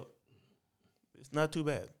had it. It's not too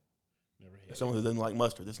bad. Never had Someone who doesn't like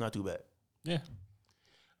mustard, it's not too bad. Yeah.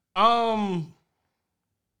 The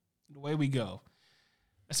way we go.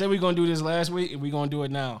 I said we're gonna do this last week, and we're gonna do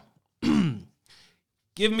it now.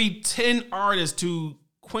 Give me 10 artists to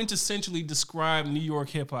quintessentially describe New York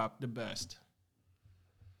hip hop the best.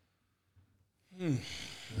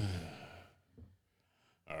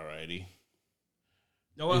 Alrighty.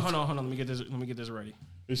 No, wait, hold on. Let me get this ready.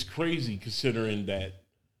 It's crazy considering that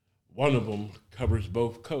one of them covers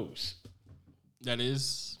both coasts. That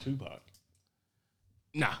is Tupac.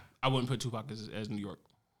 nah. I wouldn't put Tupac as New York.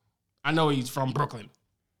 I know he's from Brooklyn.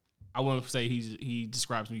 I wouldn't say he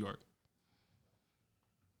describes New York.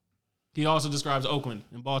 He also describes Oakland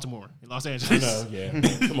and Baltimore and Los Angeles. No, yeah.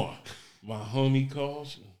 Come on. My homie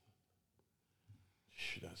calls.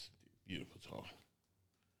 That's a beautiful song.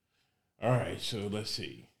 All right, so let's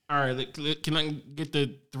see. All right, can I get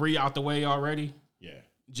the 3 out the way already? Yeah.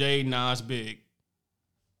 Jay, Nas, Big.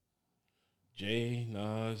 Jay,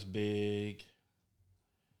 Nas, Big.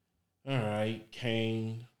 All right,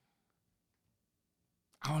 Kane.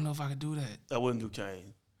 I don't know if I could do that. I wouldn't do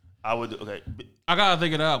Kane. I would. Okay. I gotta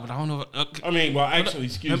think it out, but I don't know. I mean, well, actually,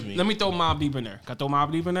 excuse me. Let me throw Mobb Deep in there. Can I throw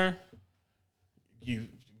Mobb Deep in there? You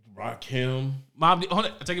rock him. Mobb Deep. Hold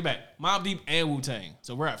on, I take it back. Mobb Deep and Wu-Tang.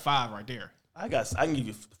 So we're at 5 right there. I can give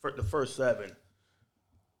you the first 7.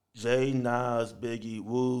 Jay, Nas, Biggie,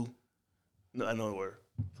 Wu. No, I know the word.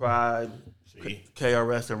 Tribe, See?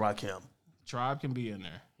 KRS, and Rakim. Tribe can be in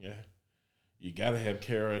there. Yeah. You got to have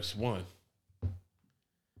KRS-One.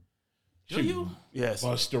 Do you? Yes.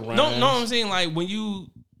 Busta Rhymes. No, I'm saying like when you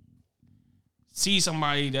see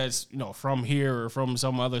somebody that's from here or from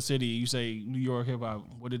some other city, you say New York hip hop.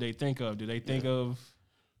 What do they think of? Do they think of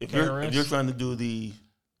If KRS? you're trying to do the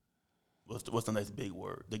what's the next big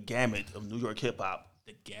word? The gamut of New York hip hop.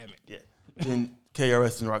 The gamut. Yeah. Then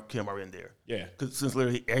KRS and Rakim are in there. Yeah. Because since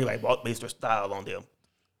literally everybody based their style on them,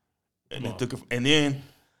 and then and then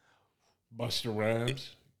Busta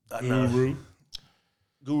Rhymes. Guru. Guru.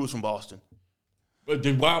 Guru's from Boston. But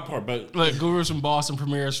the wild part, Like Guru's from Boston,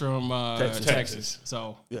 Premier's from Texas.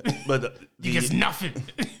 So Yeah, but he gets nothing.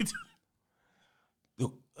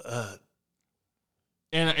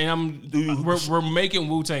 And we're making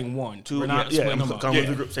Wu-Tang 1. We're not splitting them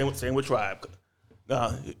up. Same with Tribe.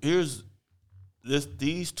 Now here's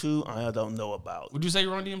these 2 I don't know about. Would you say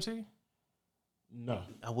Run DMC? No.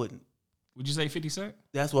 I wouldn't. Would you say 50 Cent?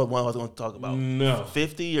 That's what one I was going to talk about. No.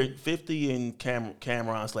 50 and Cameron /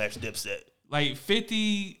 Dipset. Like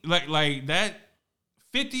 50, like that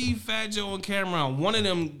 50, Fat Joe and Cameron, one of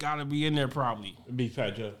them got to be in there probably. It'd be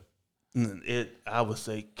Fat Joe. I would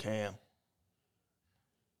say Cam.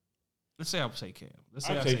 Let's say I would say Cam.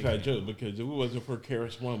 I'd say Fat Joe because if it wasn't for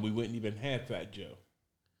KRS-One, we wouldn't even have Fat Joe.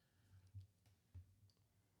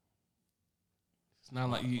 It's not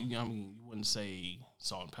like you wouldn't say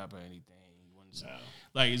Salt and Pepper or anything. You wouldn't say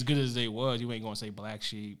like as good as they was. You ain't gonna say Black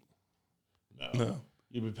Sheep. No.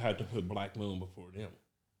 You would have to put Black Moon before them.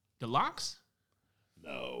 The Locks?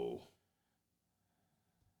 No.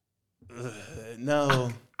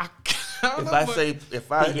 No.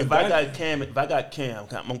 If I got Cam,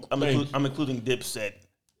 I'm including Dipset.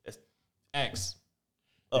 X.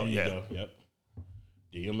 Oh there you yeah. go. Yep.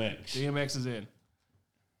 DMX. DMX is in.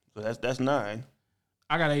 So that's 9.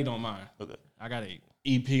 I got 8 on mine. Okay. I got 8.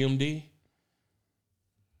 EPMD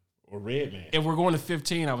or Redman? If we're going to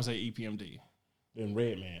 15, I would say EPMD. Then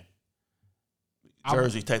Redman.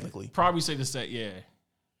 Jersey, technically. Probably say the set, yeah.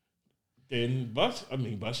 Then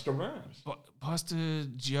Busta Rhymes.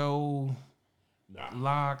 Busta, Joe,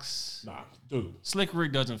 Locks. Nah, dude. Slick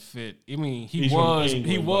Rick doesn't fit. I mean, he He's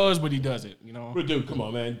was, but he doesn't, But dude, come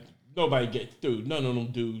on, man. None of them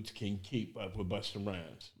dudes can keep up with Busta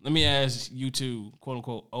Rhymes. Let me ask you two, quote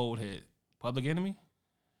unquote, old head. Public Enemy?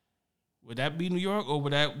 Would that be New York or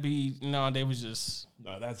would that be, they was just.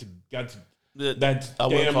 No, That's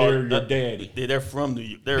damn near your daddy. They're from New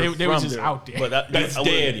York. They were just out there. But That's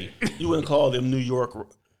daddy. You wouldn't call them New York.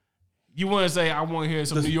 You want to say, I want to hear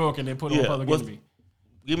some New York and then put on Public Enemy.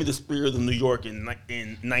 Give me the spirit of New York in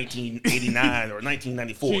 1989 or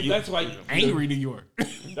 1994. See, that's like angry New York.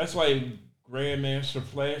 That's why Grandmaster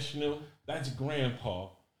Flash knew. That's Grandpa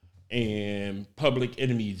and Public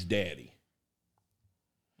Enemy's daddy.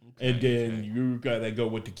 Okay, and then you gotta go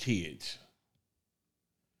with the kids.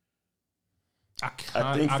 I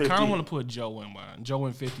kind of want to put Joe in mine. Joe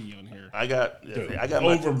and 50 on here. I got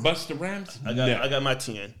over Busta Rhymes. I got my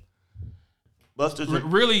 10.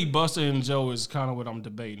 Really, Busta and Joe is kind of what I'm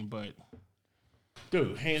debating, but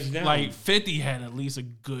dude, hands down, like 50 had at least a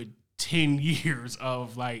good 10 years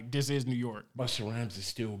of like this is New York. Busta Rhymes is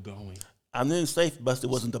still going. I didn't say Busta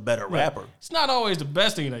wasn't the better rapper. It's not always the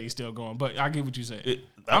best thing that he's still going, but I get what you said.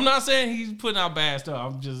 I'm not saying he's putting out bad stuff.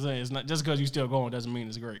 I'm just saying it's not just because you're still going doesn't mean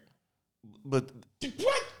it's great. But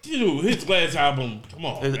what, dude? His last album, come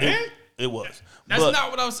on, man. It was. That's not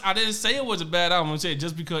what I was. I didn't say it was a bad album. I said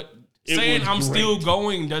just because saying I'm still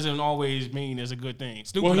going doesn't always mean it's a good thing.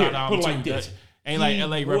 Snoop put out album like this. Ain't like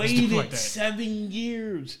LA rappers like that. 7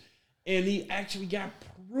 years, and he actually got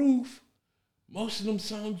proof. Most of them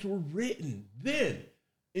songs were written then,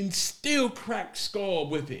 and still cracked skull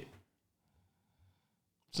with it.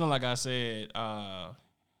 It's not like I said,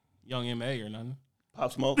 Young M.A. or nothing.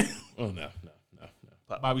 Pop Smoke? Oh, no.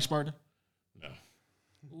 Bobby Shmurda? No.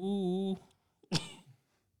 Ooh.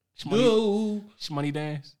 Shmoney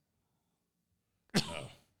Dance? No.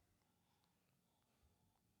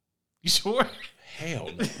 You sure? Hell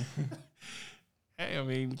no. Hey, I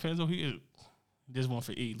mean, depends on who you. This one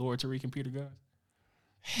for E. Lord Tariq and Peter Guns?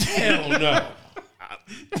 Hell no.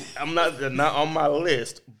 I'm not on my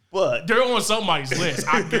list, but they're on somebody's list.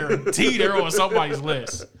 I guarantee they're on somebody's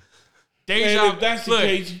list. If that's the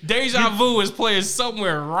case, Deja Vu is playing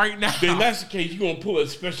somewhere right now. Then that's the case. You gonna pull a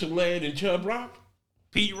Special Ed and Chubb Rock?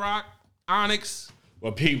 Pete Rock, Onyx.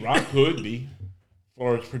 Well, Pete Rock could be, as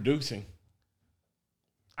far as producing.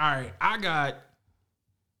 All right, I got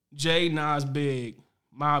Jay, Nas, Big,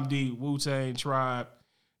 Mobb Deep, Wu-Tang, Tribe,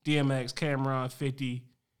 DMX, Cameron, 50,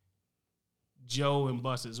 Joe, and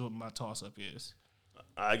Busta is what my toss-up is.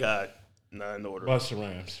 I got not in order. Busta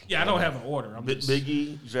Rhymes. Yeah, I don't have an order. I'm just...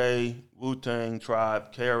 Biggie, Jay, Wu-Tang,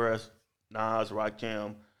 Tribe, KRS, Nas,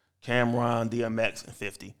 Rakim, Cameron, DMX, and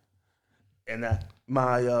 50. And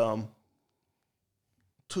my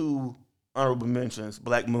two honorable mentions,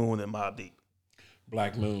 Black Moon and Mobb Deep.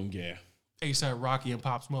 Black Moon, yeah. A$AP Rocky and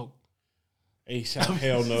Pop Smoke. A$AP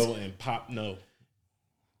hell no and Pop no.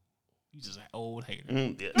 You just an old hater.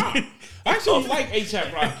 Yeah. I actually like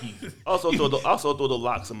A$AP Rocky. Also throw the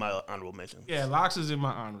Locks in my honorable mentions. Yeah, Locks is in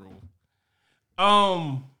my honorable.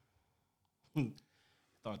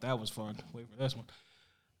 Thought that was fun. Wait for this one.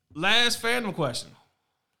 Last fandom question.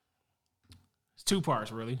 It's 2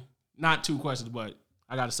 parts, really. Not 2 questions, but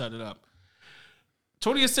I got to set it up.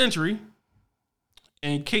 20th Century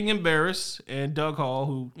and King and Barris and Doug Hall,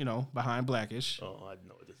 who, behind Blackish. Oh, I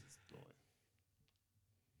know what this is doing.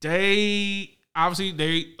 They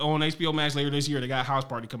on HBO Max later this year, they got House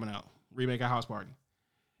Party coming out. Remake of House Party.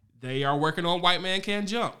 They are working on White Man Can't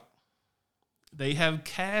Jump. They have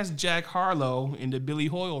cast Jack Harlow in the Billy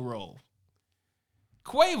Hoyle role.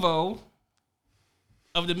 Quavo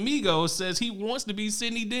of the Migos says he wants to be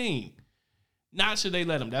Sidney Dean. Not should they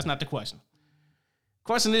let him. That's not the question.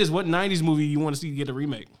 Question is, what 90s movie you want to see get a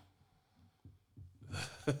remake?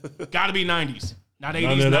 Got to be 90s. Not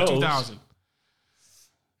 80s, not 2000.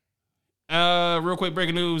 Real quick,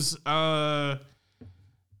 breaking news. Von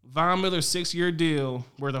Miller's 6-year deal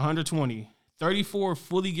worth $120. 34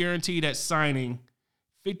 fully guaranteed at signing.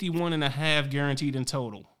 51.5 guaranteed in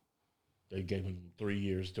total. They gave him 3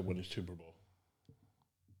 years to win his Super Bowl.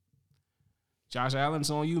 Josh Allen's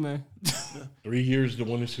on you, man. 3 years to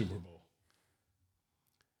win a Super Bowl.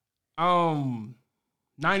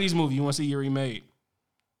 90s movie you want to see remade?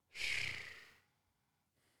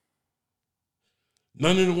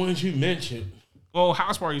 None of the ones you mentioned. Well,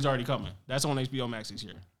 House Party's already coming. That's on HBO Max this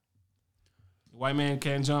year. White Man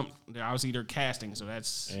Can't Jump. They're casting, so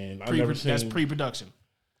that's pre-production.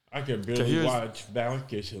 I could barely watch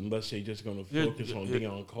Blackish unless they're just going to focus on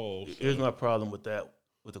Deion Cole. So. Here's my problem with that,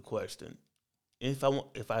 with the question. If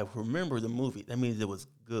I remember the movie, that means it was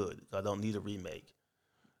good. So I don't need a remake.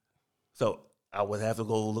 So I would have to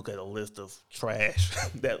go look at a list of trash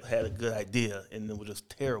that had a good idea and it was just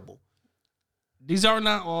terrible. These are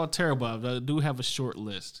not all terrible. I do have a short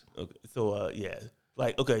list. Okay, so yeah,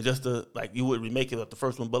 like okay, just you would remake it like the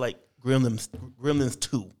first one, but like Gremlins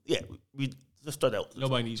 2, yeah, Let's start out.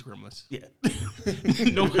 Nobody needs Gremlins. Yeah.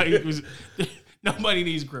 Nobody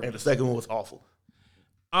needs Gremlins. And the second one was awful.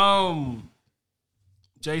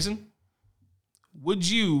 Jason, would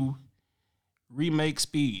you remake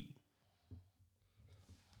Speed?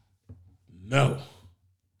 No.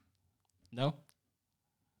 No?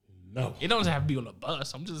 No. It doesn't have to be on a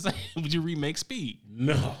bus. I'm just saying, would you remake Speed?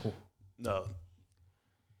 No. No.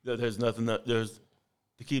 There's nothing that there's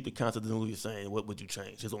to keep the concept of the movie saying, what would you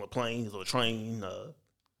change? He's on a plane, he's on a train.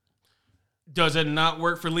 Does it not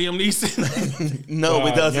work for Liam Neeson? No,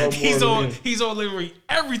 it doesn't. He's on literally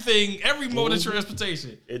everything, every mode of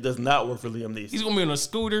transportation. It does not work for Liam Neeson. He's gonna be on a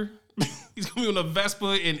scooter. He's gonna be on a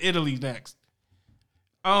Vespa in Italy next.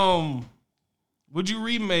 Would you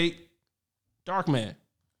remake Darkman?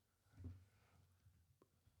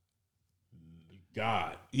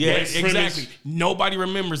 God. Yes, exactly. Nobody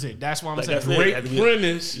remembers it. That's why I'm saying. Great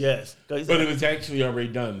premise. Yes. But it was actually already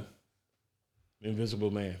done.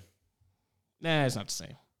 Invisible Man. Nah, it's not the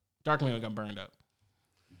same. Darkman got burned up.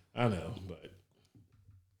 I know, but.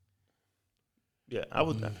 Yeah, I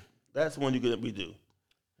would. That's one you could redo.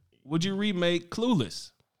 Would you remake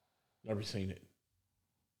Clueless? Never seen it.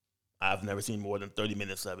 I've never seen more than 30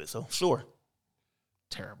 minutes of it, so sure.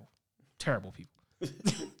 Terrible people.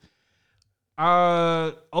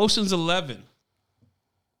 Ocean's 11.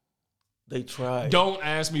 They tried. Don't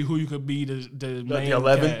ask me who you could be the main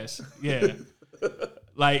 11? cast. Yeah.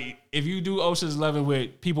 Like, if you do Ocean's 11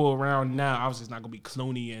 with people around now, obviously it's not going to be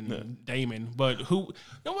Clooney and Damon. But who, you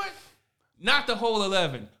know what? Not the whole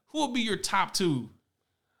 11. Who would be your top two?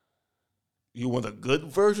 You want a good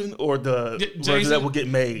version or the version that will get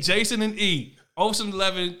made? Jason and E. Ocean's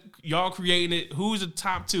 11, y'all creating it. Who's the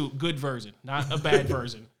top two? Good version. Not a bad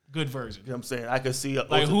version. Good version. You know what I'm saying? I could see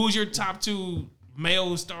like, who's your top two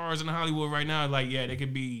male stars in Hollywood right now? Like, yeah, they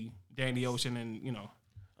could be Danny Ocean and, you know.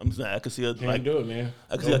 I'm saying I could see Can't do it, man.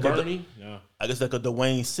 I could see like Bernie. No. I guess like a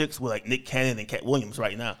Dwayne Six with like Nick Cannon and Cat Williams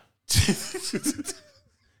right now.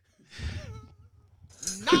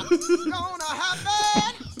 Not gonna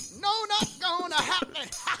happen. No, not gonna happen.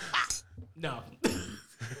 No.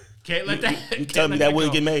 Can't let that. You tell me that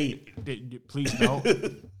wouldn't get made. Please don't.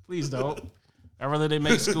 Please don't. I'd rather they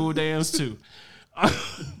make School Dance too.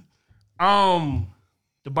 The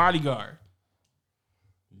Bodyguard.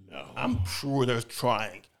 No. I'm sure they're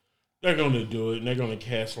trying. They're going to do it, and they're going to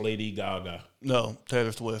cast Lady Gaga. No,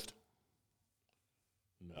 Taylor Swift.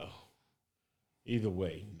 No. Either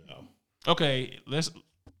way, no. Okay, let's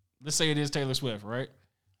say it is Taylor Swift, right?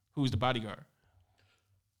 Who's the Bodyguard?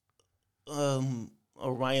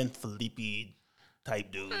 Ryan Felipe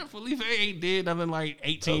type dude. Man, Felipe ain't did nothing like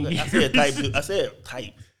 18 Okay, years. I said type dude. I said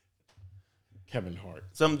type. Kevin Hart.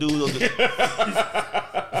 Some dude on the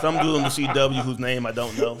CW whose name I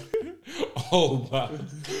don't know. Oh, wow.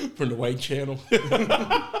 From the White Channel.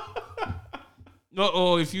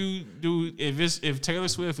 No, if Taylor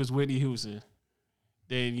Swift is Whitney Houston,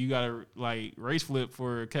 then you gotta like race flip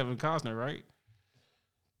for Kevin Costner, right?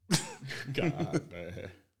 God, man.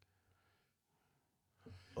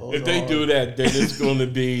 Oh, If they do that, then it's going to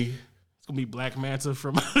be Black Manta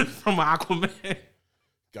from Aquaman.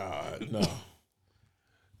 God, no.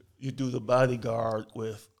 You do the Bodyguard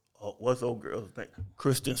with what's old girl's name?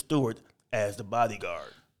 Kristen Stewart as the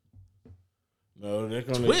Bodyguard. No, they're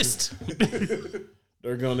going to Twist.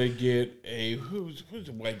 They're going to get who's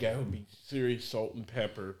the white guy who'll be serious salt and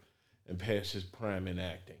pepper and pass his prime in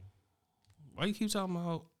acting. Why you keep talking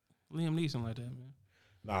about Liam Neeson like that, man?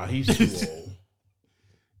 Nah, he's too old.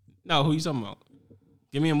 No, who you talking about?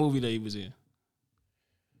 Give me a movie that he was in.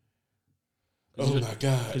 Oh my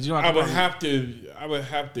God! You know I would have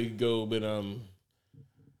to go with Oh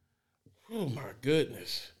my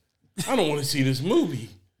goodness! I don't want to see this movie.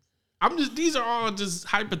 These are all just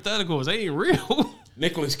hypotheticals. They ain't real.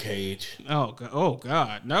 Nicolas Cage. Oh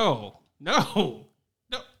God, no.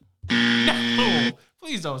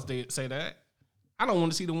 Please don't say that. I don't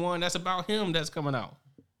want to see the one that's about him that's coming out.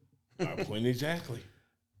 My point exactly.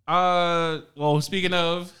 Well, speaking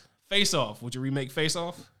of Face Off, would you remake Face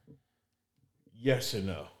Off? Yes and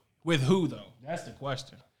no. With who though? That's the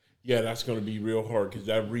question. Yeah, that's going to be real hard because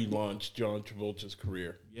that relaunched John Travolta's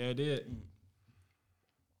career. Yeah, it did.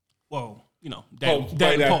 Well, you know, Pulp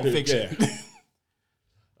Fiction.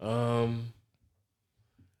 Yeah.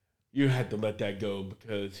 You had to let that go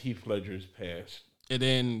because Heath Ledger's passed. And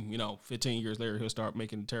then, 15 years later, he'll start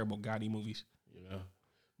making terrible Gotti movies.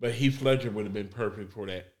 But Heath Ledger would have been perfect for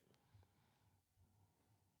that.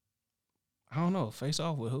 I don't know. Face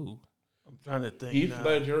Off with who? I'm trying to think. Heath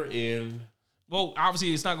Ledger in. Well,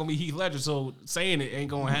 obviously, it's not going to be Heath Ledger, so saying it ain't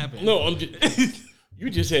going to happen. No, you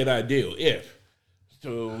just said ideal. If.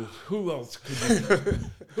 So who else could you?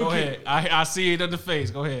 Go ahead. I see it on the face.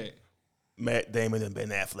 Go ahead. Matt Damon and Ben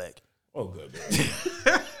Affleck. Oh, good.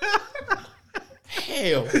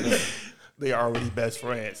 Hell no. They are already best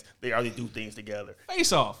friends. They already do things together.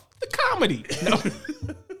 Face Off. The comedy. No.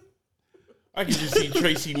 I can just see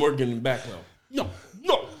Tracy Morgan in the background. No,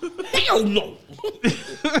 hell no.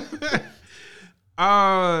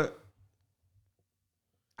 I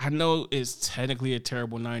know it's technically a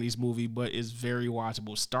terrible 90s movie, but it's very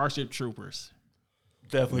watchable. Starship Troopers.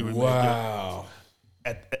 Definitely remake Wow.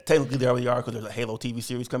 technically, they already are because there's a Halo TV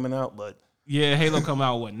series coming out, but Yeah, Halo come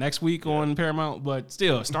out next week on Paramount, but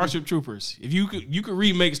still, Starship Troopers. If you could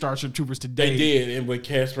remake Starship Troopers today. They did, and with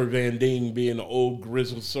Casper Van Dien being an old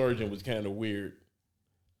grizzled sergeant was kind of weird.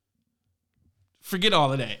 Forget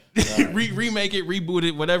all of that. Right. Remake it, reboot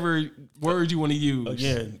it, whatever words you want to use.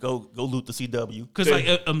 again, go loot the CW. Because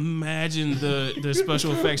imagine the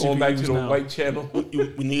special effects. Going you back use to the now. white channel.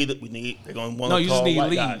 We need. They're going to want No, a you tall just need white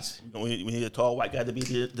leads. guy. We need a tall white guy to be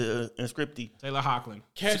the inscriptee. Taylor Hoechlin.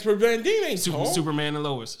 Casper Van Dien ain't tall. Superman and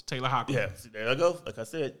Lois. Taylor Hoechlin. Yeah, see, there I go. Like I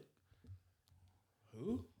said,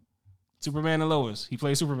 Who? Superman and Lois. He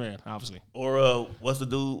plays Superman, obviously. or what's the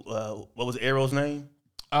dude? What was Arrow's name?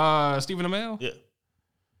 Stephen Amell. Yeah,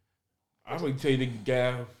 I would say the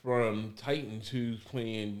guy from Titans who's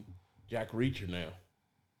playing Jack Reacher now.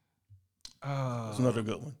 that's another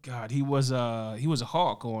good one. God, he was a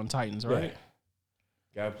Hawk on Titans, right?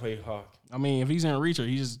 Guy played Hawk. I mean, if he's in Reacher,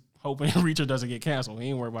 he's just hoping Reacher doesn't get canceled. He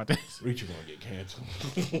ain't worried about that. Reacher gonna get canceled.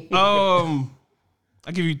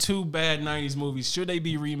 I give you two bad 90s movies. Should they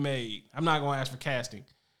be remade? I'm not going to ask for casting.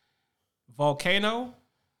 Volcano.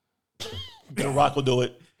 The Rock will do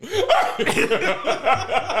it.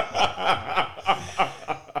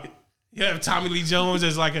 You have Tommy Lee Jones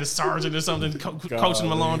as like a sergeant or something, coaching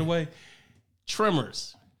him along the way.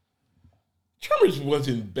 Tremors. Tremors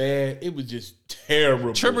wasn't bad. It was just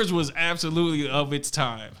terrible. Tremors was absolutely of its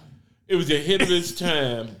time. It was ahead of its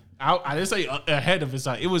time. I didn't say ahead of its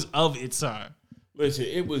time. It was of its time. Listen,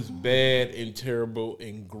 it was bad and terrible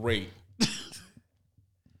and great.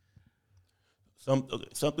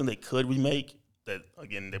 Something they could remake. That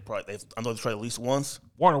again, I know they tried at least once.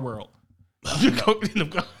 Waterworld.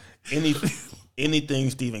 Anything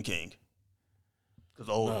Stephen King.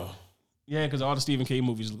 Because Yeah, because all the Stephen King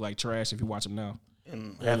movies look like trash if you watch them now.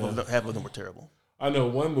 and half of them were terrible. I know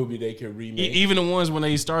one movie they could remake. Even the ones when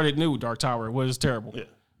they started new, Dark Tower, was terrible. Yeah,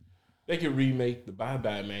 They could remake The Bye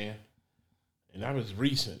Bye Man. And that was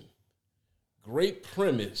recent. Great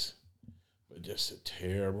premise, but just a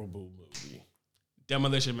terrible movie.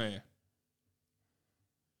 Demolition Man.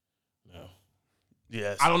 No.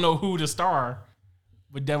 yes. I don't know who to star,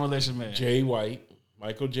 but Demolition Man. Jay White,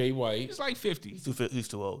 Michael J. White. He's like 50. He's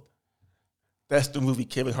too old. That's the movie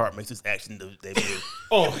Kevin Hart makes his action debut.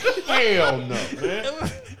 Oh, hell no,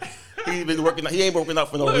 man. He ain't working out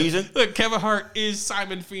for no reason. Look, Kevin Hart is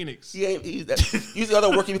Simon Phoenix. He's the other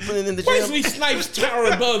work he be putting in the gym. Wesley Snipes tower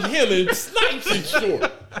above him and Snipes is short.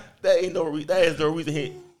 That is no reason.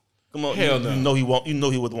 He come on. Hell no. You know he won't. You know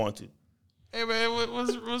he would want to. Hey man,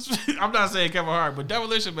 I'm not saying Kevin Hart, but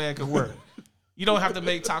Demolition Man could work. You don't have to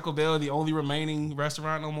make Taco Bell the only remaining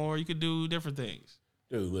restaurant no more. You could do different things.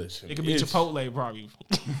 Dude, listen. It could be Chipotle probably.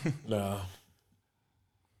 Nah.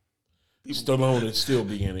 Stallone would still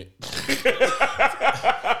be in it.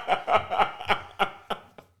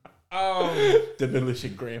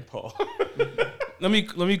 Demolition Grandpa. Let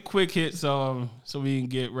me quick hit so we can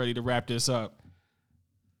get ready to wrap this up.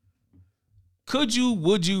 Would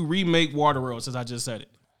you remake Waterworld since I just said it?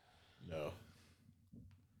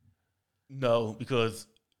 No, because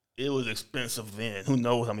it was expensive then. Who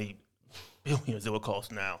knows how many billions it would cost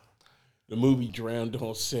now? The movie drowned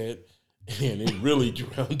on set, and it really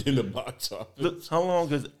drowned in the box office. Look, how long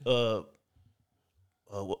has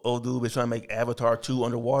old dude been trying to make Avatar 2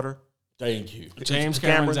 underwater? Thank you. James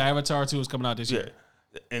Cameron's Avatar 2 is coming out this year.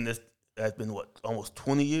 And that's been almost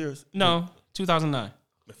 20 years? No, 2009.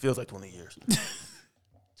 It feels like 20 years.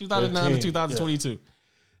 2009 to 2022.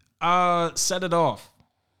 Set it off.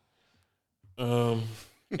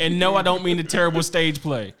 And no, I don't mean the terrible stage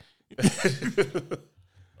play.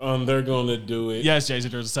 They're gonna do it. Yes,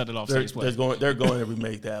 Jason, there's a set it off stage play. They're going to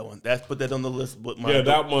remake that one. Put that on the list. But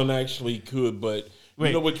that one actually could, but Wait.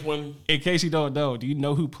 you know which one? In case you don't know, do you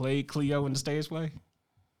know who played Cleo in the stage play?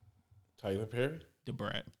 Tyler Perry? The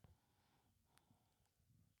Brat.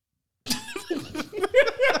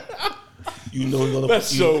 You know who's gonna, That's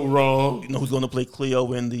so wrong. You know who's going to play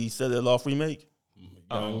Cleo in the Set It Off remake?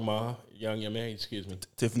 Young man, excuse me.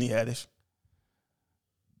 Tiffany Haddish.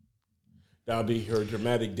 That'll be her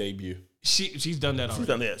dramatic debut. She's done that already. She's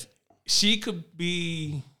done that. She could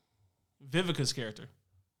be Vivica's character.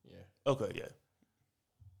 Okay, yeah.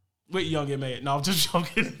 Wait, you don't get mad. No, I'm just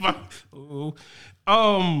joking. Ooh.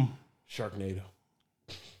 Sharknado.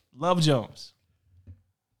 Love Jones.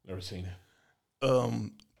 Never seen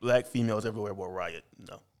it. Black females everywhere will riot.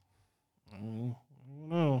 No.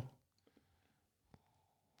 No.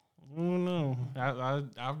 No.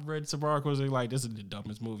 I've read some articles that are like, this is the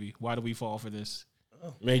dumbest movie. Why do we fall for this?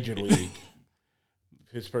 Major League.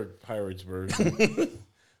 Pittsburgh Pirates version.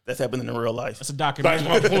 That's happening in real life. That's a documentary.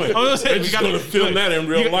 That's my point. I was They're saying, just going to film that in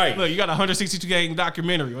real life. Look, you got a 162 game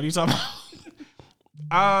documentary. What are you talking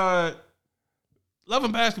about? Love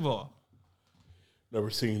and Basketball. Never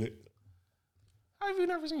seen it. How have you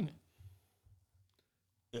never seen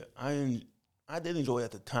it? Yeah, I did enjoy it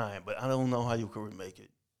at the time, but I don't know how you could remake it.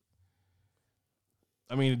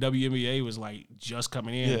 I mean, the WNBA was like just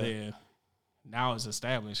coming in Yeah. there. Now it's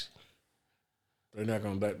established. They're not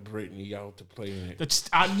going to let Brittany out to play in it.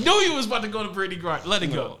 I knew you was about to go to Brittany Griner. Let it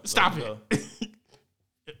go. Stop it.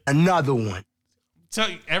 Another one. Tell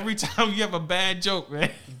you, every time you have a bad joke,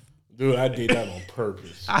 man. Dude, I did that on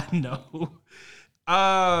purpose. I know.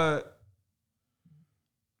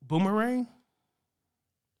 Boomerang?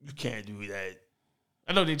 You can't do that.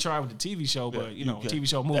 I know they tried with the TV show, but you know, TV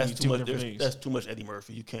show movies, That's two different things. That's too much Eddie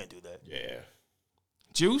Murphy. You can't do that. Yeah.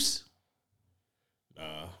 Juice?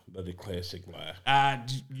 Nah, let the classic lie.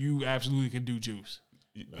 You absolutely can do Juice.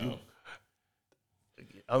 No.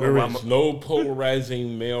 I don't There know why is no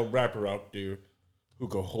polarizing male rapper out there who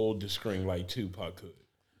could hold the string like Tupac could.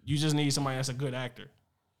 You just need somebody that's a good actor.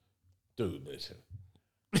 Dude, listen.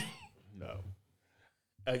 No.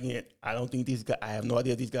 Again, I don't think these guys. I have no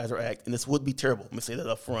idea if these guys are acting. This would be terrible. Let me say that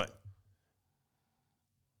up front.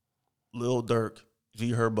 Lil Durk,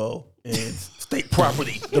 G Herbo, and State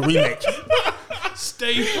Property, the remake.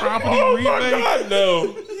 State Property remake? My God,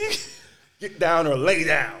 no. Get down or lay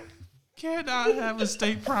down. Cannot have a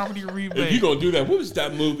State Property remake. If you're going to do that, what was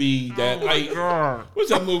that movie that God. what was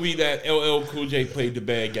that movie that LL Cool J played the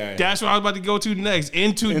bad guy in? That's what I was about to go to next.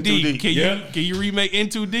 In Too Deep. Can you remake In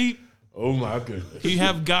Too Deep? Oh my goodness. You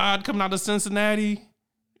have God coming out of Cincinnati.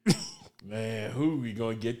 Man, who we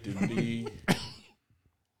going to get to be?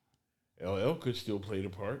 LL could still play the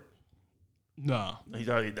part. No. He's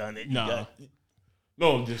already done it. No.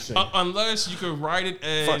 No, I'm just saying. Unless you could write it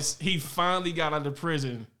as he finally got out of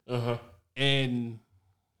prison and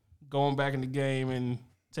going back in the game and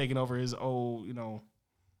taking over his old,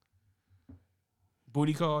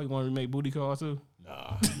 booty call. You want to remake Booty Call too?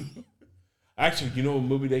 Nah. Actually, you know a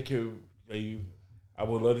movie I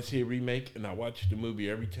would love to see a remake, and I watch the movie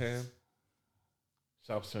every time?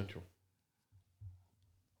 South Central.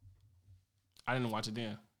 I didn't watch it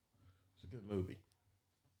then. It's a good movie.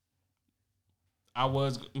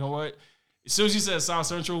 You know what? As soon as you said South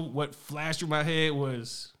Central, what flashed through my head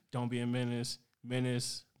was Don't Be a Menace,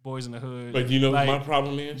 Boys in the Hood. But you know what my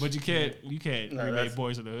problem is? But you can't remake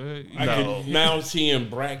Boys in the Hood. I could now seeing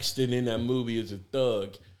Braxton in that movie as a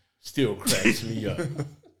thug still cracks me up.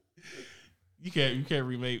 You can't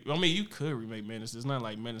remake. I mean, you could remake Menace. It's not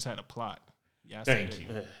like Menace had a plot. Yeah, Thank you.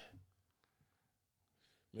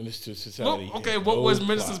 Menace to Society. What was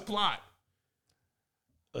Menace's plot?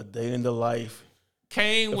 A Day in the Life.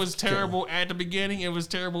 Kane was terrible at the beginning. It was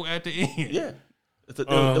terrible at the end. Yeah.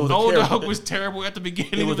 Old Dog was terrible at the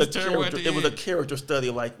beginning. It was terrible at the end. It was a character study,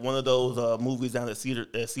 like one of those movies down at Cedar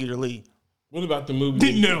Lee. What about the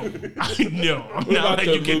movie? No. What about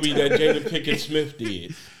the movie that Jada Pinkett Smith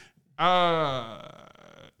did?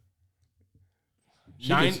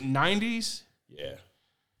 90s? Yeah.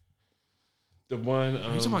 The one.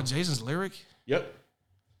 Are you talking about Jason's Lyric? Yep.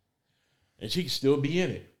 And she can still be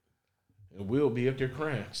in it. And will be up there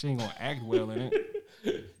crying. She ain't gonna act well in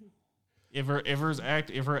it. If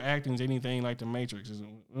her acting's anything like The Matrix,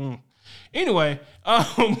 anyway.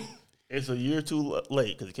 It's a year too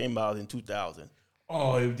late because it came out in 2000.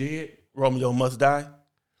 Oh, it did? Romeo Must Die.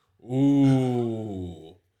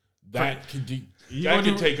 Ooh. That could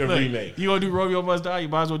take a remake. You gonna do Romeo Must Die? You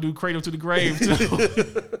might as well do Cradle to the Grave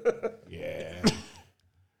too. Yeah.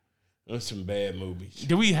 Those some bad movies.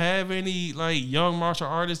 Do we have any like young martial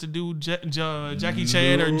artists to do Jackie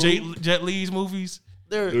Chan or Jet Li's movies?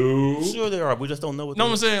 Sure there are. We just don't know what. No,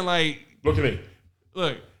 I'm saying like. Look at me.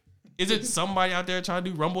 Look, is it somebody out there trying to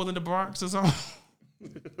do Rumble in the Bronx or something?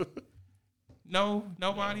 No,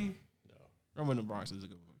 nobody. No. Rumble in the Bronx is a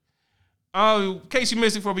good movie. In case you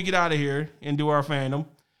missed it before we get out of here and do our fandom,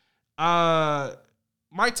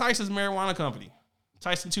 Mike Tyson's marijuana company,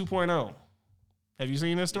 Tyson 2.0. Have you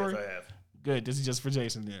seen this story? Yes, I have. Good. This is just for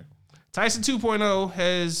Jason there. Tyson 2.0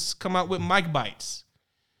 has come out with Mike Bites.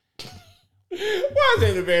 Why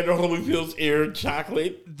is Evander Holyfield's ear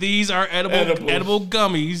chocolate? These are edible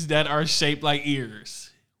gummies that are shaped like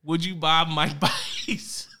ears. Would you buy Mike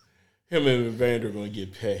Bites? Him and Evander are going to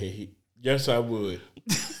get paid. Yes, I would.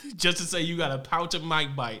 Just to say you got a pouch of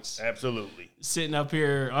Mike Bites. Absolutely. Sitting up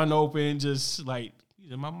here unopened, just like,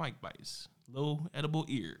 these are my Mike Bites. Little edible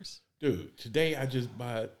ears. Dude, today I just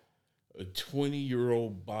bought a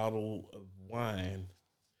 20-year-old bottle of wine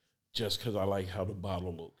just because I like how the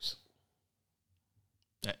bottle looks.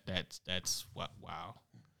 That's what, wow.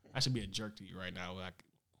 I should be a jerk to you right now.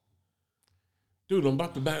 Dude, I'm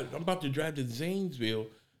about to drive to Zanesville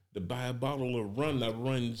to buy a bottle of rum that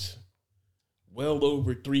runs well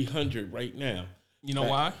over 300 right now. You know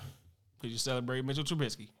why? Because you celebrate Mitchell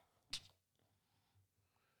Trubisky.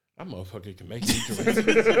 That motherfucker can make me drunk.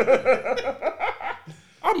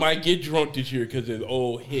 I might get drunk this year because of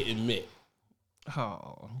old hit and mitt.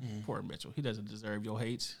 Oh, poor Mitchell. He doesn't deserve your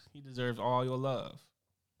hate. He deserves all your love.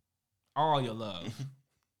 All your love.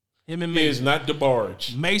 Him and He Mason. is not the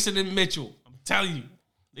barge. Mason and Mitchell. I'm telling you.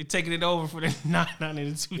 They taking it over for the 99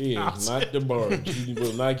 and 2000. He is not the barge. He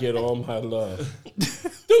will not get all my love.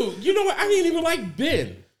 Dude, you know what? I didn't even like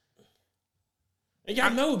Ben. And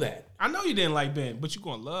y'all know that. I know you didn't like Ben, but you're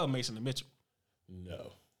going to love Mason and Mitchell.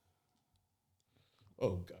 No.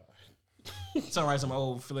 Oh, God. Sound like some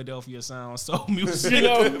old Philadelphia sound soul music. You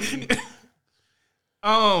know?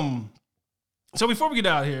 So before we get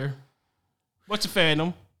out of here, what's your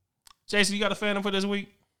fandom? Jason, you got a fandom for this week?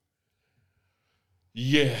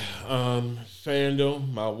 Yeah.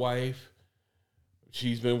 Fandom, my wife,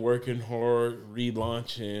 she's been working hard,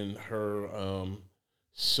 relaunching her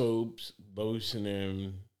soaps, lotion,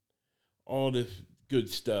 and all this good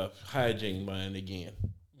stuff, hygiene line again.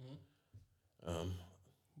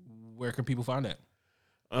 Where can people find that?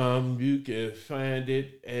 You can find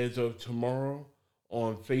it as of tomorrow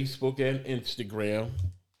on Facebook and Instagram.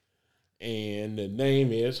 And the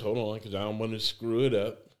name is, hold on, because I don't want to screw it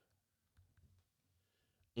up.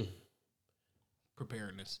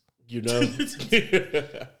 Preparedness. You know?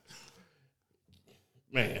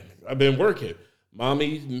 Man, I've been working.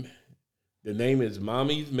 The name is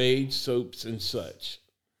Mommy's Made Soaps and Such.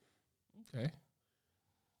 Okay.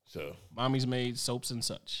 So. Mommy's Made Soaps and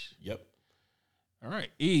Such. Yep. All right.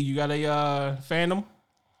 E, you got a fandom?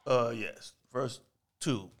 Yes. First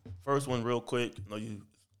one real quick. I know you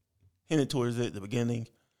hinted towards it at the beginning.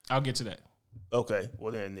 I'll get to that. Okay.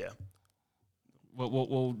 Well then, yeah.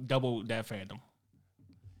 We'll double that fandom.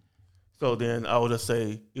 So then I would just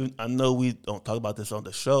say, I know we don't talk about this on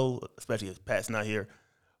the show, especially if Pat's not here,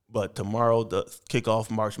 but tomorrow the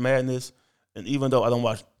kickoff March Madness, and even though I don't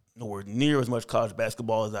watch nowhere near as much college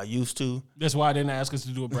basketball as I used to. That's why I didn't ask us to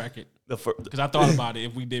do a bracket. Because I thought about it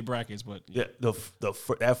if we did brackets, but yeah,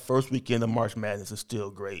 that first weekend of March Madness is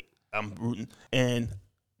still great. I'm rooting, and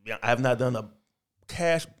I have not done a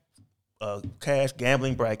cash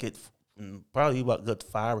gambling bracket in probably about good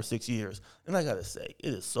 5 or 6 years, and I gotta say,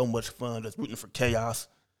 it is so much fun just rooting for chaos.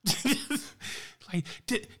 Like,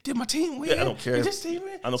 did my team win? Yeah, I don't care. Did this team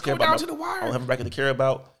win? I don't care down about to the wire. I don't have a bracket to care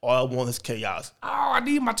about. All I want is chaos. Oh, I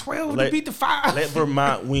need my 12 to beat the 5. Let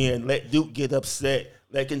Vermont win. Let Duke get upset.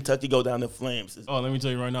 Let Kentucky go down in flames. Oh, let me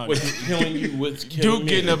tell you right now. What's killing you? What's killing Duke me?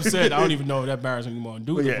 getting upset. I don't even know if that matters anymore.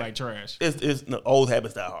 Duke look like trash. It's no, old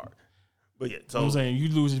habits die hard. But yeah, so I'm saying you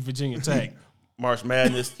lose at Virginia Tech. March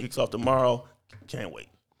Madness kicks off tomorrow. Can't wait.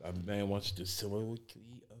 A man wants the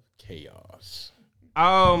soliloquy of chaos.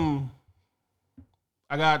 I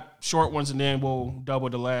got short ones and then we'll double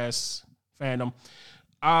the last fandom.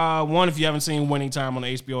 One, if you haven't seen Winning Time on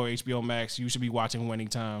HBO or HBO Max, you should be watching Winning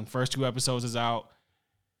Time. First 2 episodes is out.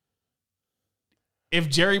 If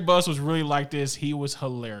Jerry Buss was really like this, he was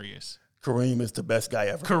hilarious. Kareem is the best guy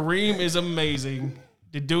ever. Kareem is amazing.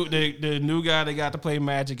 The new guy that got to play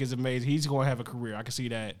Magic is amazing. He's going to have a career. I can see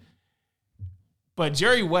that. But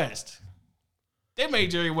Jerry West, they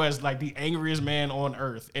made Jerry West like the angriest man on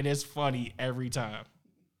earth, and it's funny every time.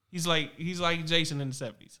 He's like Jason in the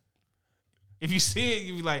 70s. If you see it,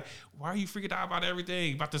 you be like, why are you freaking out about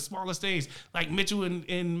everything, about the smallest things? Like Mitchell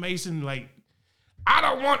and Mason, like, I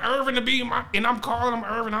don't want Irvin to be and I'm calling him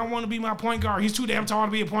Irvin. I don't want to be my point guard. He's too damn tall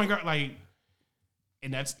to be a point guard. Like,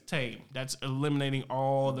 and that's tame. That's eliminating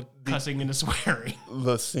all the cussing and the swearing.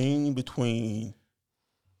 The scene between,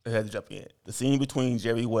 I had to jump in. The scene between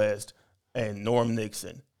Jerry West and Norm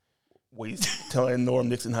Nixon, where he's telling Norm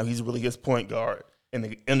Nixon how he's really his point guard, and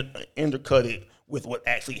they undercut it with what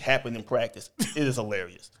actually happened in practice. It is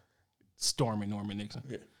hilarious. Storming Norman Nixon.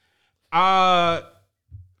 Yeah.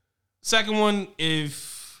 Second one,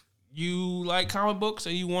 if you like comic books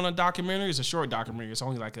and you want a documentary, it's a short documentary. It's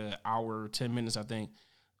only like an hour, 10 minutes, I think.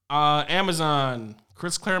 Amazon,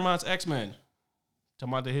 Chris Claremont's X-Men.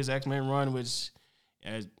 Talking about his X-Men run, which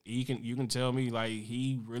as you can tell me, like,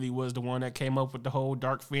 he really was the one that came up with the whole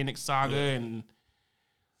Dark Phoenix saga and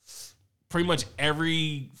pretty much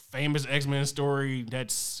every famous X-Men story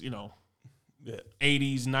that's,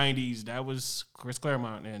 80s, 90s, that was Chris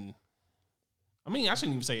Claremont. And I mean, I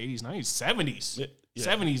shouldn't even say 80s, 90s, 70s.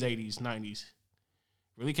 70s, 80s, 90s.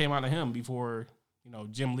 Really came out of him before,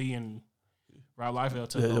 Jim Lee and Rob Liefeld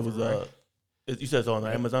took over. Right? You said it's on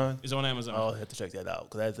Amazon? It's on Amazon. I'll have to check that out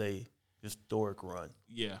because that's a historic run.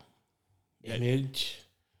 Yeah. Image,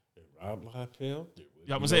 Rob Liefeld.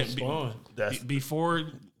 Yeah, I'm saying before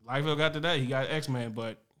Liefeld got to that, he got X-Men,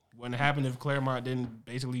 but wouldn't happen if Claremont didn't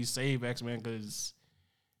basically save X-Men because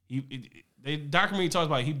the documentary talks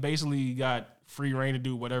about he basically got free reign to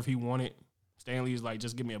do whatever he wanted. Stan Lee's like,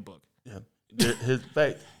 just give me a book. Yeah, his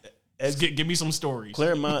fact. Give me some stories.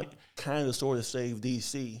 Claremont kind of sort of saved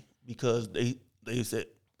DC because they said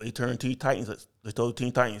they turned Teen Titans. They told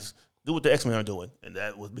Teen Titans do what the X-Men are doing, and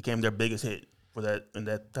that became their biggest hit for that in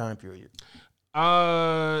that time period.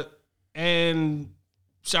 And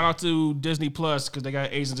shout out to Disney Plus because they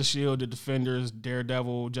got Agents of S.H.I.E.L.D., The Defenders,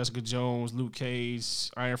 Daredevil, Jessica Jones, Luke Cage,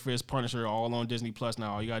 Iron Fist, Punisher, all on Disney Plus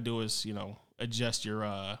now. All you gotta do is adjust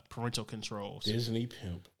your parental controls. Disney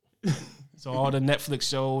pimp. So all the Netflix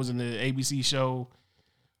shows and the ABC show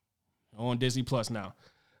on Disney Plus now.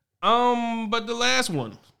 But the last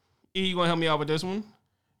one, E, you gonna help me out with this one?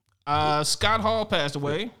 Scott Hall passed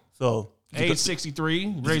away. So age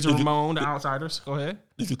 63. Razor Ramon, The Outsiders. Go ahead.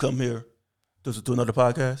 Did you come here to another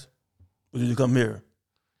podcast, or did you come here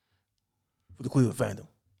for the Cleveland fandom?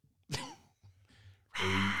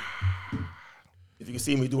 If you can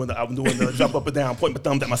see me I'm doing the jump up and down, pointing my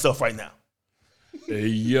thumbs at myself right now. Hey,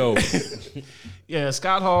 yo. Yeah,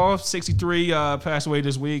 Scott Hall, 63, passed away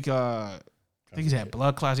this week. I think he's had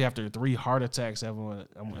blood clots after 3 heart attacks. I want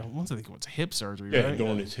to think it was hip surgery, right?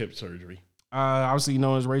 During his hip surgery. Obviously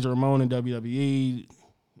known as Razor Ramon in WWE,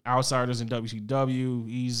 Outsiders in WCW.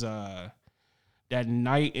 He's that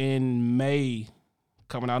night in May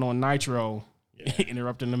coming out on Nitro,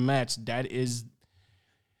 interrupting the match. That is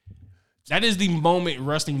the moment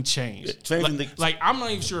wrestling changed. Like I'm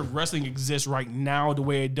not even sure if wrestling exists right now the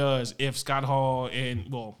way it does. If Scott Hall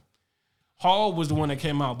Hall was the one that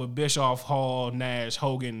came out, but Bischoff, Hall, Nash,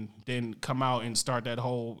 Hogan didn't come out and start that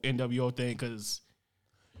whole NWO thing because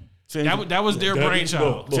that was their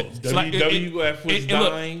brainchild. WWF was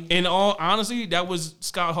dying. In all honesty, that was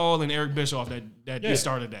Scott Hall and Eric Bischoff that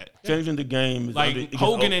started that. Changing the game is like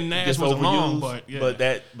Hogan and Nash was along, but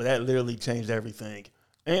that literally changed everything.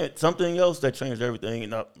 And something else that changed everything,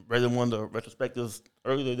 and I read in one of the retrospectives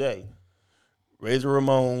earlier today, Razor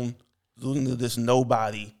Ramon losing to this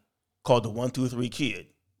nobody called the 1-2-3 Kid.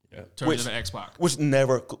 Yeah. Turned into X-Pac. Which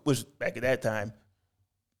back at that time,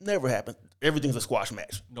 never happened. Everything's a squash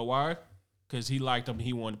match. Know why? Because he liked him and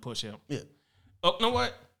he wanted to push him. Yeah. Oh, you know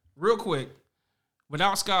what? Real quick,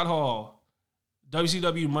 without Scott Hall,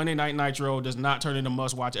 WCW Monday Night Nitro does not turn into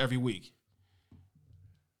must-watch every week.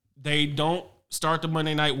 They don't start the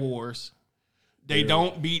Monday Night Wars. They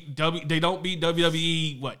don't beat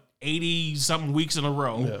WWE 80 something weeks in a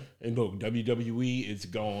row. Yeah. And look, WWE is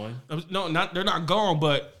gone. No, they're not gone,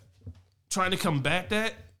 but trying to combat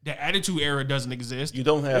that, the Attitude Era doesn't exist. You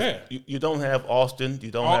don't have you don't have Austin.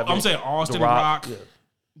 You don't have. I'm saying Austin, The Rock,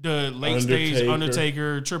 the late stage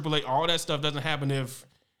Undertaker, Triple H. All that stuff doesn't happen if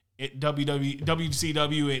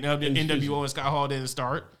WCW and NWO and Scott Hall didn't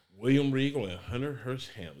start. William Regal and Hunter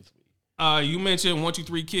Hearst Helmsley. You mentioned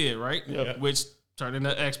 1-2-3 Kid, right? Yep. Which turned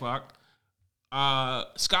into X-Pac.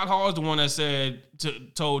 Scott Hall is the one that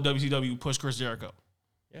told WCW push Chris Jericho.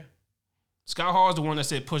 Yeah. Scott Hall is the one that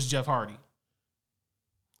said push Jeff Hardy.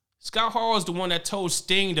 Scott Hall is the one that told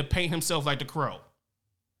Sting to paint himself like the Crow.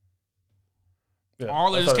 Yeah,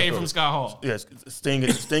 all of this came from Scott Hall. Yes, Sting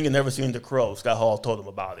had never seen the Crow. Scott Hall told him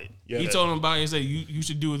about it. Yeah, he told him about it and said, you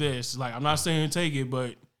should do this. Like, I'm not saying take it,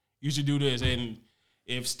 but you should do this. And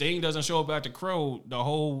if Sting doesn't show up at the Crow, the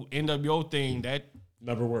whole NWO thing, that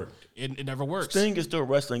never worked. It never works. Sting is still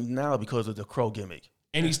wrestling now because of the Crow gimmick.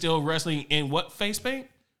 And he's still wrestling in what face paint?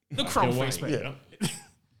 The Crow face paint. Yeah.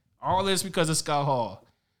 All this because of Scott Hall.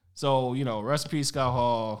 So, rest in peace, Scott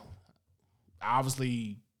Hall.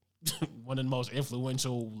 Obviously, one of the most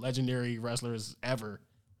influential, legendary wrestlers ever.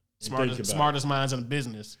 Smartest minds in the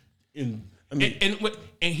business. And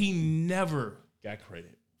he never got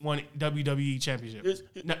credit. Won WWE championship.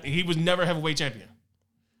 He was never heavyweight champion.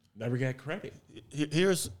 Never got credit.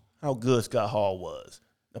 Here's how good Scott Hall was.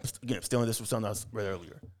 Again, stealing this from something I read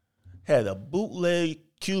earlier. Had a bootleg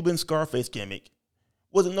Cuban Scarface gimmick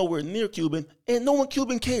wasn't nowhere near Cuban, and no one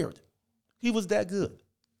Cuban cared. He was that good.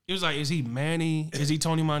 It was like, is he Manny? Is he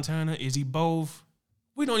Tony Montana? Is he both?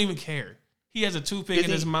 We don't even care. He has a toothpick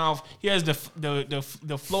in his mouth. He has the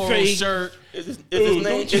floral Fake. shirt. His Dude, name?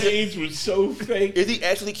 those chains were so fake. Is he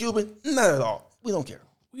actually Cuban? Not at all. We don't care.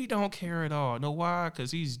 We don't care at all. Know why?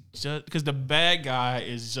 Because the bad guy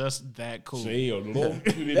is just that cool. Say, the little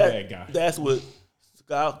cutie bad guy. That's what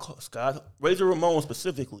Scott Razor Ramon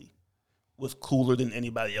specifically was cooler than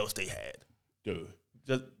anybody else they had. Dude,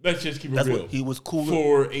 Just, let's just keep it that's real. what he was cooler.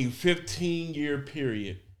 For a 15-year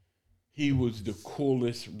period, he was the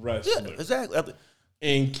coolest wrestler. Yeah, exactly.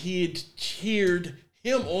 And kids cheered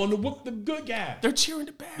him on to whoop the good guy. They're cheering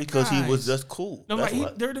the bad Because guys. he was just cool. No, That's like,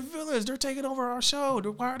 why. they're the villains. They're taking over our show.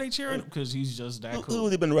 Why are they cheering? Because he's just that Who cool.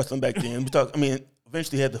 would have been wrestling back then?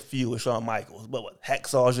 Eventually had the feud with Shawn Michaels, but what?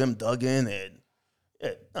 Hacksaw Jim Duggan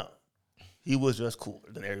no, he was just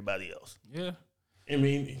cooler than everybody else. Yeah. I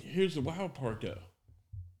mean, here's the wild part, though.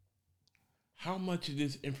 How much of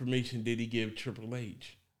this information did he give Triple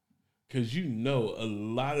H? Because a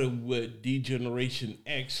lot of what D-Generation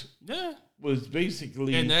X was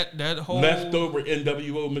basically And that whole leftover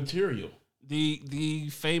NWO material. The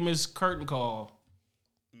famous curtain call.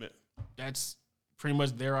 That's pretty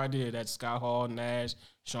much their idea. That Scott Hall, Nash,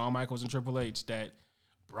 Shawn Michaels, and Triple H that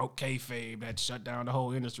broke kayfabe, that shut down the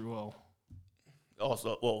whole industry.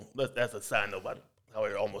 Also, that's a side note about how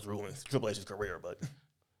he almost ruined Triple H's career, but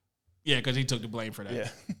Yeah, because he took the blame for that.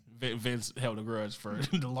 yeah, Vince held a grudge for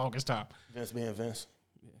the longest time. Vince being Vince.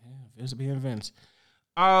 Yeah, Vince being Vince.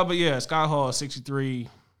 But yeah, Scott Hall, 63.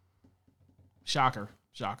 Shocker.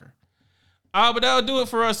 But that'll do it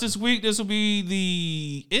for us this week. This will be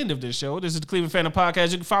the end of this show. This is the Cleveland Phantom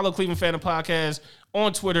Podcast. You can follow Cleveland Phantom Podcast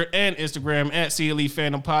on Twitter and Instagram at CLE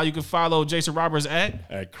Phantom Pod. You can follow Jason Roberts at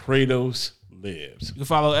Kratos Lives. You can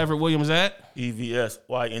follow Everett Williams at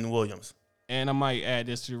EVSYN Williams. And I might add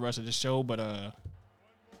this to the rest of the show, but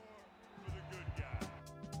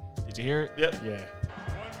did you hear it? Yep. Yeah.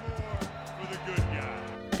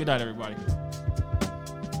 Good night, everybody.